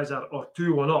an equaliser or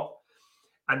 2-1 up.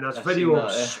 And there's video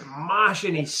of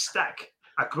smashing his stick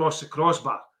across the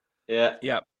crossbar. Yeah.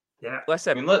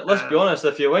 Listen, I mean, let's be honest.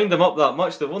 If you wind them up that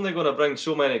much, they're only going to bring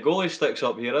so many goalie sticks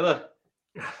up here, are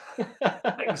they?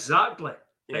 Exactly.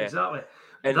 Yeah. Exactly.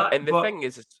 And the thing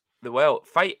is,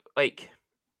 fight like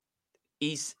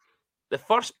he's the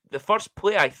first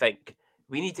play. I think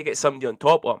we need to get somebody on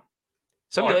top of him.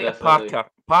 Somebody like a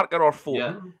Parker or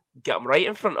Folk, get him right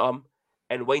in front of him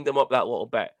and wind him up that little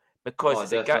bit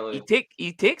because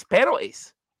he takes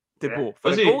penalties. For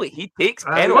the goalie, he takes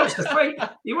penalties.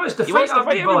 He wants to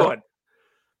fight everyone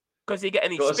because he get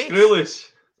any space.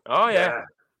 Screwless. Oh yeah.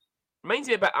 Reminds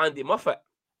me a bit of Andy Muffet.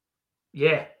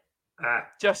 Yeah.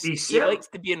 He likes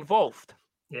to be involved.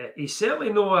 Yeah, he's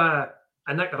certainly no a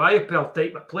Nick Ryapel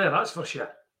type of player, that's for sure.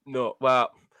 No,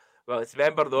 well, let's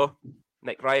remember though,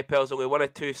 Nick Ryapel's only one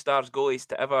of 2 stars goalies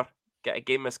to ever get a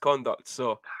game misconduct.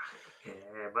 So, yeah,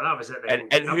 but that was it.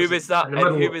 And who was that? And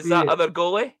who was that other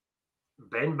goalie?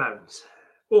 Ben Bounds.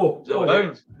 Bounds.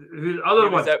 Who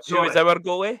was our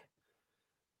goalie?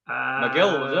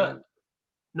 McGill, was it?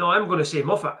 No, I'm going to say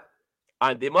Muffet.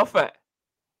 Andy Muffet.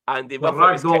 Andy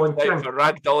Muffet was kicked out for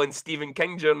Ragdoll and Stephen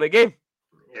King during the game.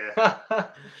 Yeah.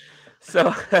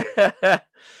 So,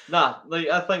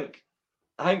 I think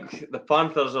the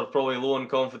Panthers are probably low in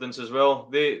confidence as well.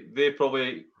 They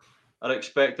probably are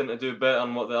expecting to do better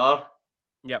than what they are.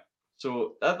 Yep.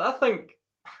 So I think,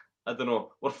 I don't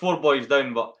know, we're 4 boys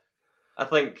down, but I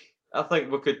think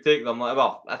we could take them. I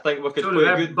think we could play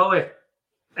a good. Billy,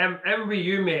 I'm with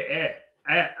you, mate.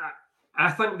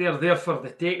 I think they're there for the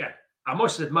taking. I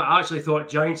must admit, I actually thought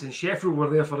Giants and Sheffield were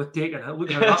there for the taking.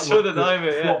 Looking at that, So did I,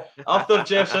 mate. Yeah. After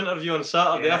Jeff's interview on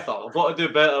Saturday, I Yeah. thought I've got to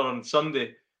do better on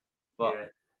Sunday. But Yeah.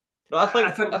 no, I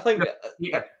think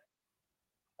yeah.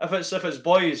 if it's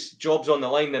boys' jobs on the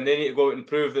line, then they need to go out and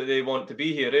prove that they want to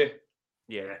be here, eh?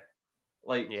 Yeah.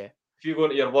 Like, Yeah. if you go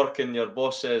into your work and your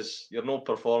boss says you're not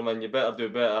performing, you better do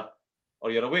better, or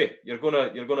you're away. You're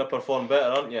gonna perform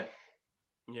better, aren't you?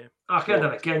 Yeah. I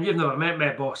can't again. You've never met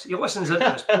my boss. He listens into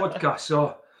this podcast,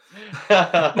 so.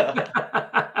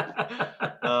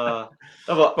 No,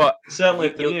 but certainly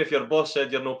you- to me, if your boss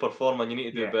said you're not performing, you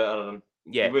need to do Yeah. better. And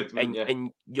Yeah, you would, wouldn't you?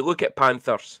 And you look at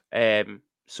Panthers.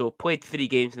 So played 3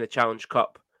 games in the Challenge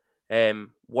Cup.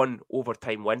 1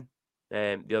 overtime win.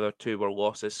 The other 2 were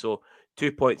losses. So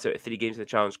 2 points out of 3 games in the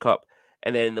Challenge Cup.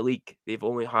 And then in the league, they've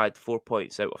only had 4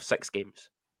 points out of 6 games.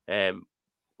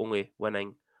 Only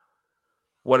winning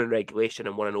 1 in regulation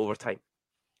and 1 in overtime.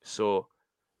 So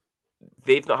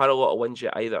they've not had a lot of wins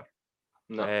yet either.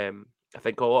 No. I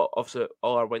think all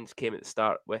our wins came at the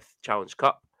start with Challenge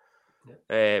Cup.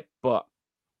 But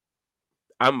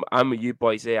I'm with you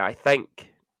boys there. I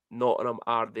think Nottingham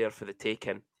are there for the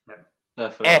taking.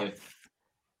 Definitely.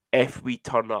 If we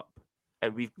turn up,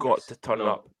 and we've got to turn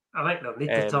up. I think they'll need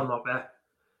to turn up, yeah.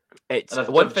 It's and if,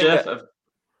 one if thing Jeff, that, if,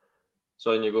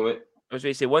 sorry, you go, mate. I was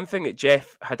going to say, one thing that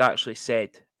Jeff had actually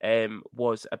said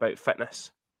was about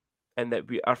fitness, and that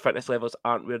our fitness levels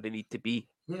aren't where they need to be.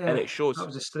 Yeah, and it shows. That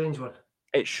was a strange one.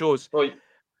 It shows. Oh,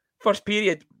 first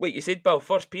period, like you said, Bill,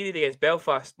 first period against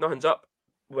Belfast, nothing's up.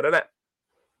 We're in it.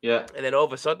 Yeah. And then all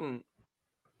of a sudden,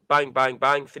 bang, bang,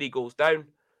 bang, 3 goals down.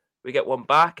 We get 1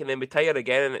 back, and then we tire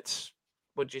again, and it's,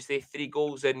 what'd you say, 3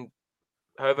 goals in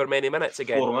however many minutes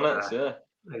again? 4 minutes, yeah.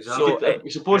 Exactly. So I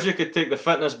suppose you could take the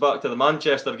fitness back to the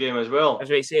Manchester game as well. As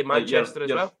we say, Manchester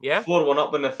you're as well, yeah. 4-1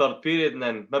 up in the third period, and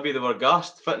then maybe they were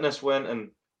gassed. Fitness went, and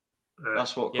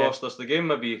that's what cost us the game,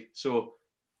 maybe. So,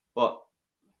 but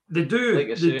they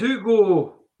do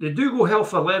go hell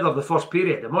for leather the first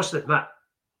period. I must admit.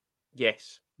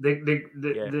 Yes. They're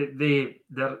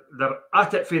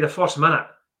at it for the first minute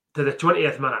to the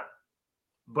 20th minute,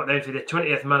 but then for the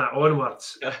 20th minute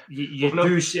onwards, you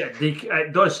do see it.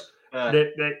 It does.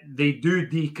 They do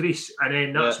decrease, and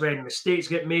then that's when mistakes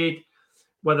get made,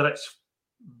 whether it's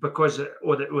because of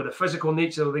the physical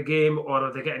nature of the game, or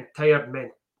are they getting tired,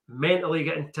 mentally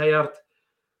getting tired.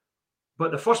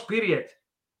 But the first period,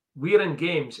 we're in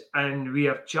games and we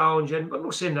are challenging. We're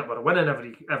not saying that we're winning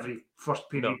every first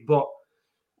period, but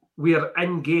we are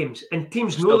in games, and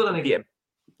teams know they're in a game.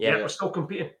 Yeah, we're still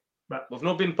competing. But we've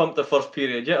not been pumped the first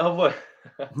period yet, have we?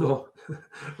 No.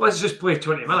 Let's just play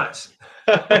 20 minutes.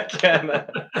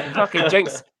 Fucking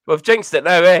jinx. We've jinxed it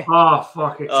now, eh? Oh,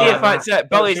 fuck it. See if that's it.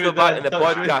 Billy's not back in the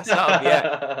podcast. That'll be it.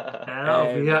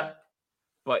 That'll be it.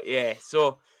 But yeah,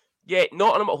 so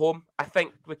Nottingham at home. I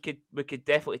think we could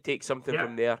definitely take something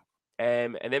from there.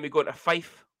 And then we go into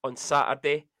Fife on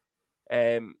Saturday.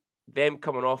 Them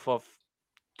coming off of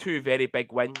 2 very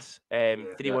big wins.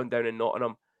 3-1 down in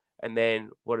Nottingham. And then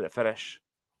where did it finish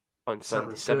on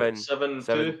Sunday?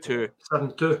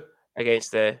 7-2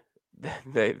 against the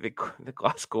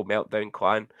Glasgow Meltdown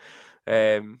clan.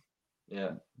 You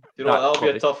know that'll be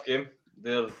a tough game.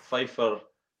 They're Fife are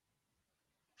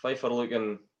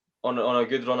looking on a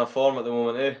good run of form at the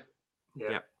moment, eh?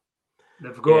 Yeah.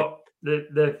 They've got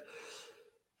they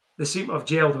seem to have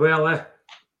gelled well, eh?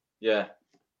 Yeah.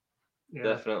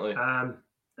 Definitely.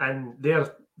 And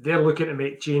they're looking to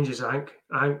make changes. I think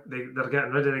they're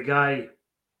getting rid of the guy.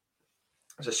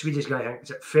 It's a Swedish guy. I think is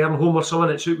it Fernholm or someone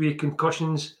that's out with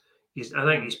concussions. I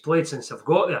think he's played since they've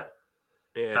got there.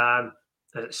 Yeah.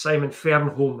 Is it Simon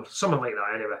Fernholm or something like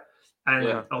that? Anyway, and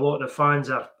a lot of the fans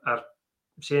are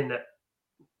saying that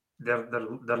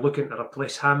they're looking to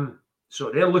replace him,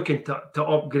 so they're looking to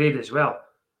upgrade as well.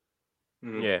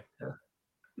 Yeah.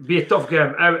 Be a tough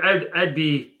game. I'd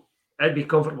be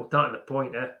comfortable taking the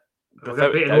point.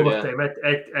 Without overtime,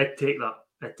 I'd take that.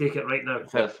 I'd take it right now.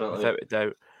 Definitely, without a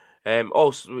doubt.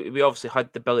 Also, we obviously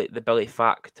had the Billy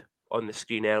fact on the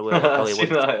screen earlier.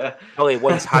 Billy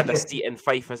once had a seat in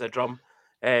Fife as a drum,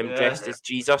 dressed as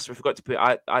Jesus. We forgot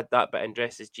to add that bit in,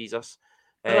 dressed as Jesus.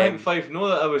 I think Fife know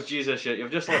that I was Jesus yet.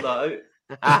 You've just let that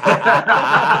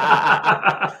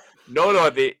out.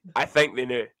 No, I think they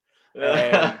knew.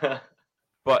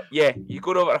 But yeah, you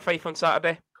going over to Fife on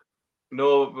Saturday?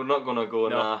 No, we're not going to go.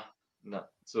 Nah.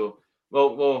 So,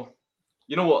 well,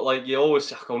 you know what? Like you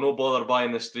always, I'll no bother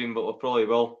buying the stream, but we probably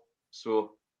will.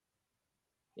 So,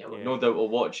 no doubt we'll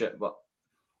watch it. But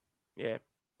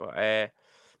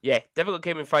difficult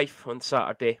game in Fife on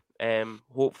Saturday.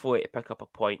 Hopefully to pick up a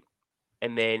point,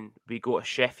 and then we go to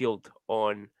Sheffield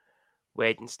on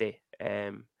Wednesday.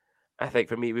 I think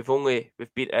for me, we've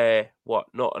beat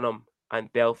Nottingham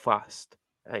and Belfast.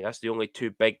 I think that's the only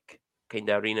two big kind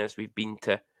of arenas we've been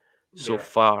to so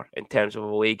far in terms of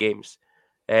away games.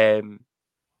 That's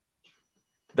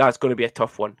going to be a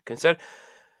tough one.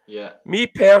 Me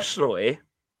personally,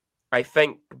 I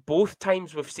think both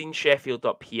times we've seen Sheffield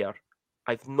up here,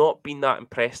 I've not been that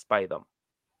impressed by them.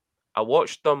 I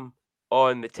watched them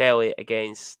on the telly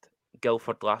against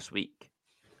Guildford last week.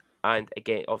 And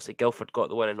again, obviously, Guildford got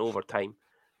the win in overtime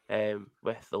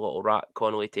with the little rat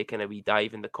Connolly taking a wee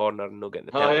dive in the corner and not getting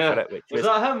the penalty for it, which was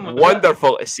that him?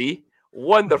 Wonderful to see.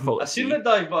 Wonderful to see. I seen the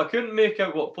dive, but I couldn't make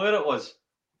out what player it was.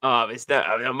 Oh, it was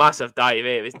a massive dive,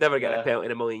 eh? It was never getting a penalty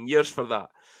in a million years for that.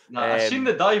 I seen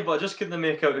the dive, but I just couldn't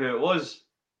make out who it was.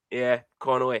 Yeah,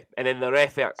 Connolly. And then the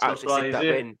ref actually said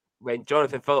that when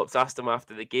Jonathan Phillips asked him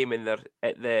after the game in there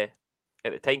at the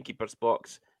timekeeper's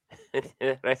box,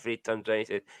 the referee turns around and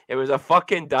says, "It was a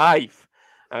fucking dive."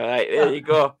 All right, there you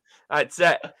go. That's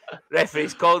it.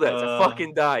 Referee's called it. It's a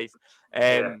fucking dive.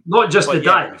 Not just a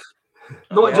dive.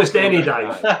 Not just any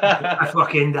dive. A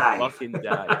fucking dive. Fucking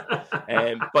dive.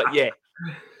 But yeah,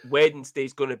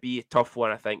 Wednesday's going to be a tough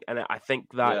one, I think. And I think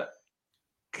that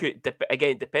could,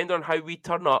 again, depend on how we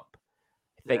turn up,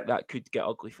 I think that could get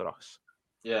ugly for us.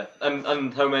 Yeah,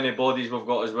 and how many bodies we've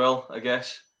got as well, I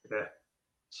guess. Yeah.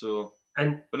 So,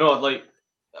 but no, like,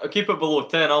 I'll keep it below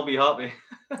 10, I'll be happy.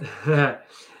 Yeah.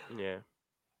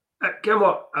 Come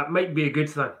on, it might be a good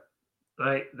thing,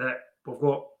 right? That we've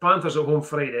got Panthers at home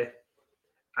Friday,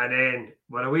 and then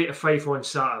we're away to Fife on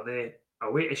Saturday,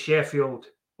 away to Sheffield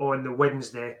on the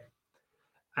Wednesday,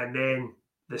 and then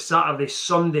the Saturday,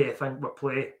 Sunday, I think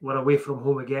we're away from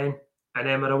home again, and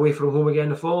then we're away from home again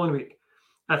the following week.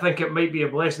 I think it might be a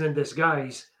blessing in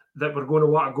disguise that we're going to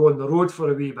want to go on the road for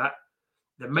a wee bit.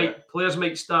 Players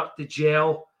might start to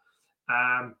gel.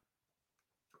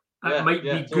 It might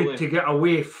be good to get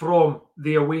away from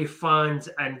the away fans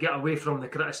and get away from the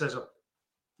criticism.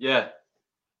 Yeah.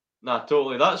 Nah,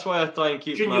 totally. That's why I try and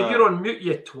keep Junior, you're on mute,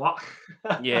 you twat.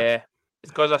 Yeah.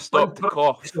 It's because I stopped to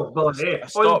cough. I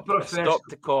stopped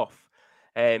to cough.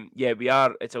 We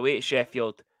are. It's away to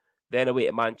Sheffield, then away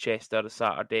to Manchester the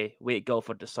Saturday, away to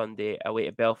Guildford the Sunday, away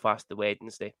to Belfast the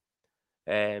Wednesday.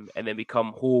 And then we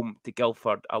come home to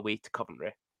Guildford, away to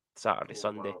Coventry Saturday,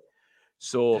 Sunday. Wow.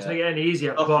 So it's not getting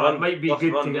easier, but it might be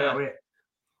good to get away.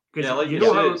 Yeah, like you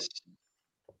know how it's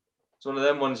one of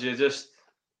them ones they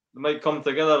might come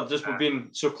together just for being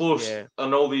so close in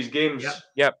all these games.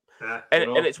 Yep.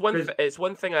 And it's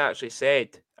one thing I actually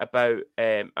said about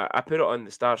I put it on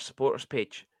the Stars supporters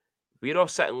page. We're all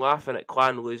sitting laughing at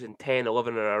Clan losing 10,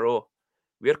 11 in a row.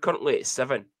 We're currently at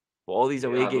 7. But all these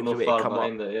away games are to come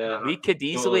up. We could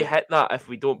easily hit that if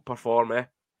we don't perform, eh?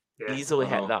 Easily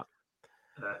hit that.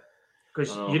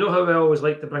 Because you know how we always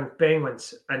like to bring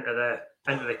penguins into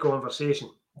the conversation,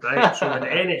 right? So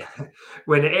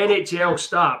when the NHL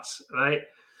starts, right,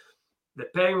 the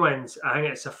Penguins, I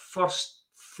think it's the first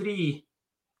three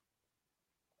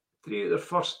of their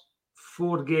first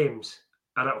 4 games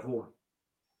are at home,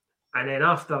 and then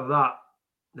after that,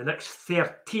 the next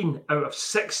 13 out of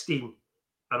 16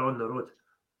 are on the road.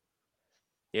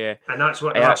 Yeah, and that's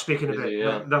what they're speaking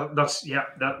about.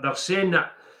 They're saying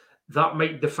that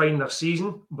might define their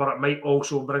season, but it might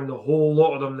also bring the whole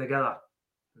lot of them together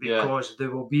because they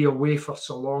will be away for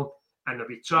so long and they'll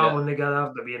be travelling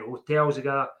together, they'll be in hotels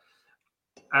together.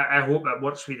 I hope it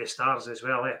works with the Stars as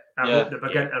well. I hope they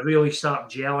begin to really start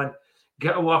gelling,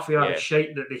 get away from all the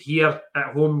shite that they hear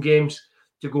at home games,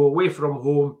 to go away from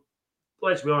home.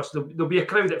 Let's be honest, there'll be a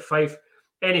crowd at Fife.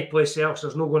 Any place else,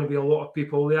 there's not going to be a lot of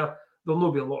people there. There'll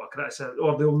not be a lot of criticism,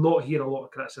 or they'll not hear a lot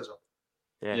of criticism.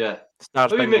 Yeah.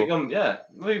 Stars Bingo.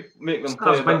 Maybe make them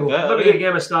play Stars Bingo. Maybe a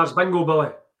game of Stars Bingo, Billy.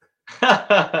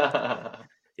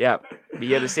 Yeah, we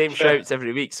hear the same shouts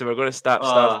every week, so we're going to start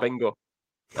Stars Bingo.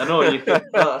 I know, you could.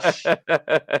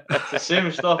 It's the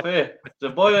same stuff, eh? The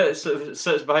boy that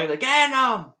sits behind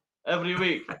the every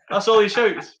week. That's all he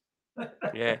shouts.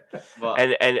 Yeah. But,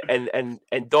 and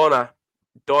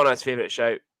Donna's favourite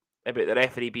shout about the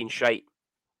referee being shite.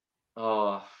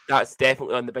 Oh, that's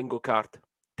definitely on the bingo card.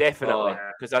 Definitely,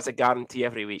 because that's a guarantee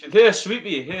every week. Hey,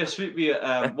 Sweepy.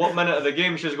 What minute of the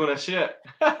game she's going to see it?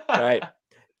 Right,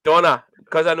 Donna,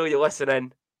 because I know you're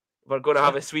listening, we're going to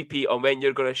have a sweepy on when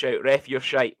you're going to shout, "Ref, you're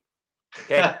shite."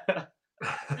 Okay,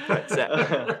 that's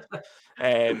it.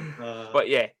 But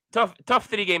yeah, tough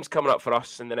 3 games coming up for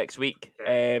us in the next week.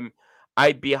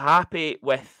 I'd be happy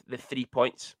with the 3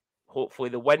 points. Hopefully,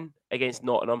 the win against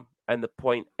Nottingham and the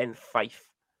point in Fife.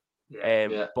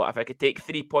 But if I could take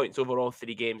 3 points over all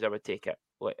 3 games, I would take it.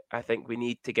 I think we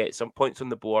need to get some points on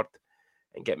the board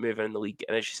and get moving in the league.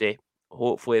 And as you say,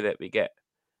 hopefully that we get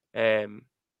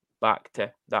back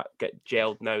to that, get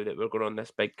gelled now that we're going on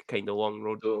this big kind of long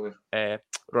road, Totally.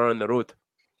 run on the road.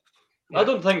 I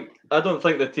don't think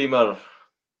the team are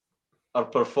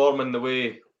performing the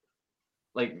way,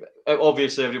 like,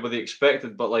 obviously everybody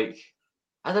expected, but like,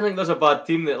 I don't think there's a bad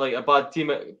team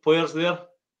players there.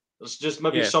 There's just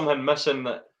maybe something missing,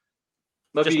 that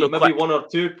maybe one or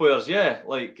two players. Yeah,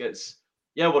 like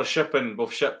we've shipped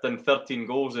in 13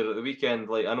 goals there at the weekend.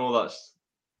 Like, I know that's,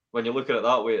 when you look at it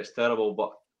that way, it's terrible,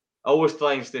 but I always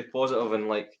try and stay positive, and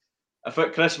like, if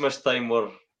at Christmas time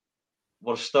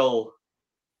we're still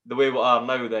the way we are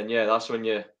now, then that's when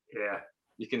you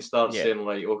can start saying,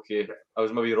 like, okay, I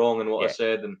was maybe wrong in what I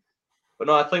said, but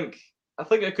no, I think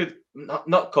it could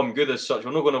not come good as such.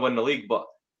 We're not going to win the league, but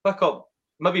pick up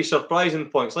maybe surprising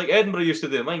points like Edinburgh used to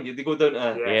do. Mind you, they go down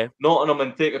to Nottingham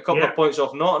and take a couple of points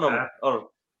off Nottingham, or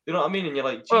you know what I mean? And you're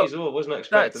like, geez, I wasn't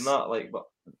expecting that. Like, but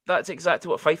that's exactly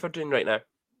what Fife are doing right now.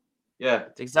 Yeah,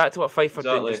 it's exactly what Fife are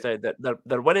doing just now.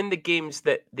 They're winning the games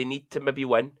that they need to maybe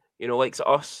win. You know, like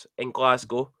us in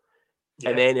Glasgow.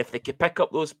 And then if they could pick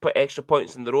up those extra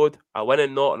points on the road, a win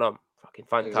in Nottingham, fucking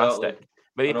fantastic. Exactly.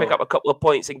 Maybe pick up a couple of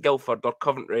points in Guildford or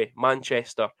Coventry,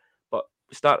 Manchester. But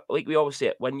start, like we always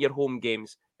say, win your home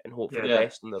games and hope for the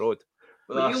best on the road.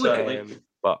 But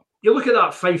you look at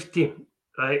that Fife team,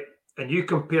 right, and you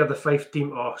compare the Fife team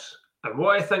to us. And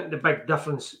what I think the big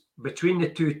difference between the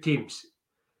two teams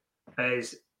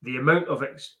is the amount of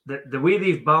the way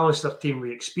they've balanced their team with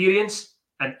experience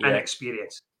and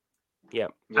inexperience. Yeah.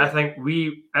 I think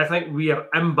we are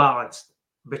imbalanced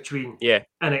between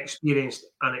inexperienced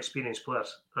and experienced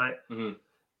players, right?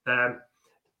 Mm-hmm.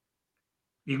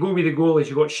 You go with the goalies,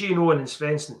 you've got Shane Owen and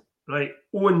Svensson, right?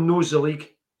 Owen knows the league.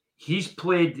 He's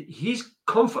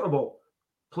comfortable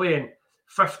playing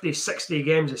 50, 60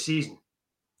 games a season.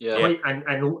 Yeah. Right?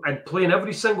 And playing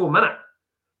every single minute.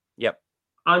 Yep.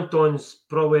 Anton's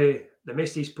probably the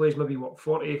most he's plays maybe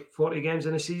 40 games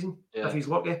in a season if he's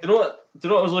lucky. Do you know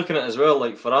what I was looking at as well?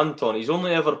 Like, for Anton, he's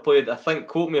only ever played, I think,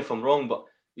 quote me if I'm wrong, but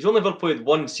he's only ever played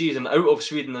one season out of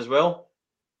Sweden as well.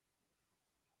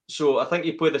 So I think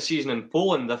he played a season in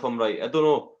Poland, if I'm right. I don't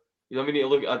know. You know, I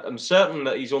mean, I'm certain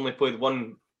that he's only played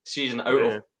one season out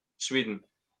of Sweden,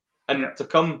 and to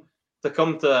come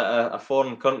to a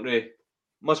foreign country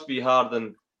must be hard.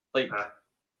 And like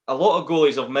a lot of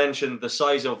goalies have mentioned the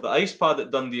size of the ice pad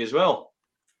at Dundee as well,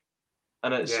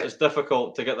 and it's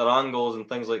difficult to get their angles and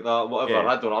things like that. Whatever,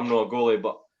 I'm not a goalie,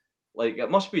 but like,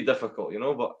 it must be difficult, you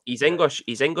know. But his English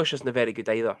isn't very good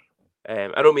either.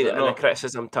 I don't mean it in a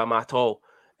criticism to him at all.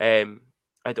 I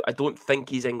don't think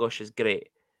his English is great,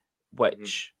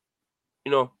 which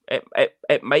you know,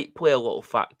 it might play a little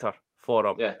factor for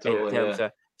him in terms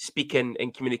of speaking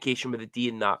and communication with the D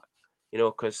and that, you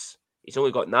know, because he's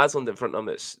only got Naslund in front of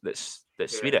him that's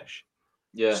Swedish.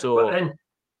 Yeah. So,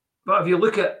 but if you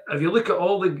look at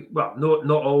all the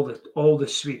not all the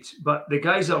Swedes, but the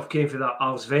guys that have came for that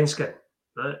Allsvenskan,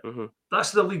 right? Mm-hmm.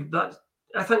 That's the league that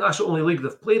I think that's the only league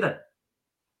they've played in.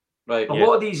 Right. A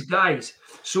lot of these guys.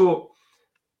 So,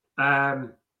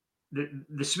 the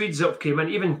Swedes that have came in,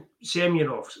 even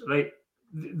Semyonovs, right?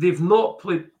 They've not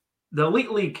played. The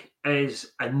Elite League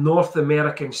is a North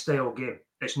American style game.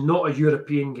 It's not a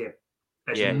European game.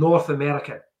 It's North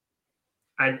American,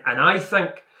 and I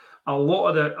think a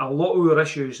lot of our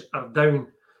issues are down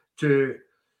to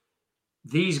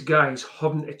these guys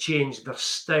having to change their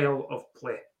style of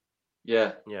play.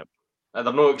 Yeah. Yeah. And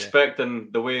they're not expecting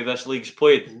the way this league's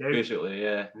played, basically.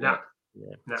 Yeah. Nah.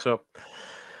 So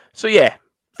yeah,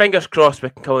 fingers crossed we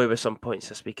can come away with some points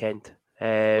this weekend.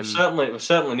 We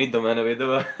certainly need them anyway,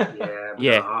 do we?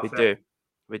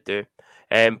 We do.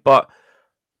 But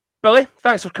Billy,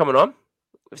 thanks for coming on.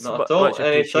 Not at all.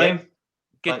 Anytime.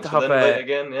 Good thanks to have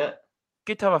again. Yeah.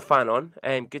 Good to have a fan on,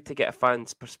 and good to get a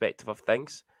fan's perspective of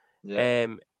things. Yeah.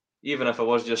 Even if I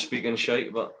was just speaking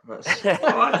shite, but that's...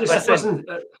 Listen,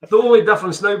 the only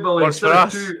difference now, Billy,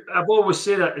 I've always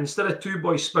said that instead of two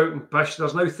boys spouting pish,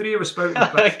 there's now three of us spouting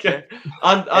pish.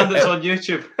 and it's on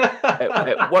YouTube.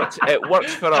 It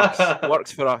works for us.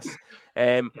 Works for us.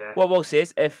 What we'll say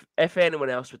is, if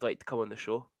anyone else would like to come on the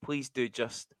show, please do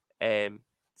just send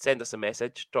us a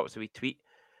message, drop us a wee tweet.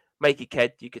 Mikey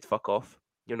Kidd, you could fuck off.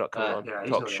 You're not coming on.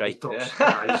 Talk shite.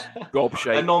 Rob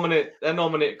shite. I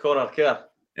nominate Conor Kerr.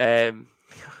 It'd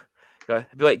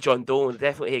be like John Dolan.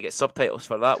 Definitely get subtitles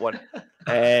for that one.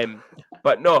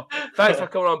 But no, thanks for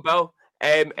coming on, Bill.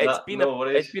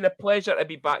 It's been a pleasure to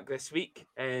be back this week.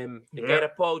 Again,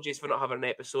 apologies for not having an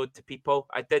episode to people.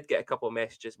 I did get a couple of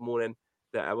messages moaning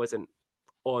that I wasn't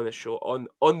on the show,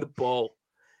 on the ball,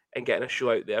 and getting a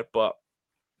show out there. But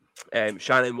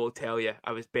Shannon will tell you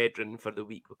I was bedridden for the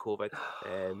week with COVID,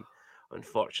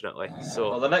 unfortunately.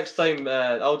 So Well, the next time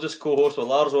I'll just co-host with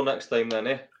Larzo next time then,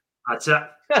 eh? That's it.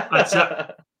 That's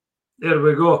it. There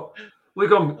we go.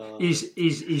 Look at him.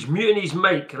 He's muting his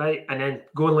mic, right, and then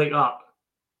going like that,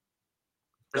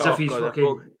 as if he's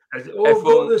fucking.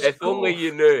 If only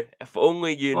you knew. If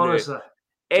only you Honestly. knew.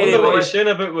 Wonder Anyway, what you're saying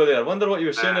about with there. Wonder what you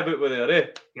were saying about with there, eh?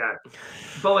 Yeah.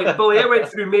 Billy, I went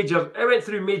through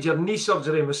major knee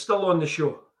surgery and was still on the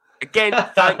show. again,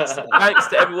 thanks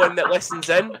to everyone that listens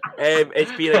in.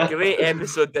 It's been a great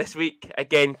episode this week.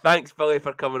 Again, thanks Billy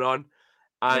for coming on.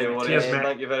 And No worries.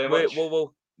 Thank you very much.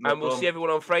 We'll see everyone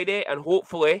on Friday, and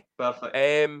hopefully, perfect.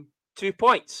 2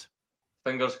 points.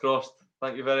 Fingers crossed.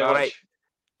 Thank you very much. Right.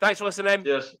 Thanks for listening.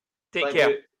 Cheers. Take care.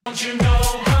 You. Don't you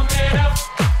know, pump it up.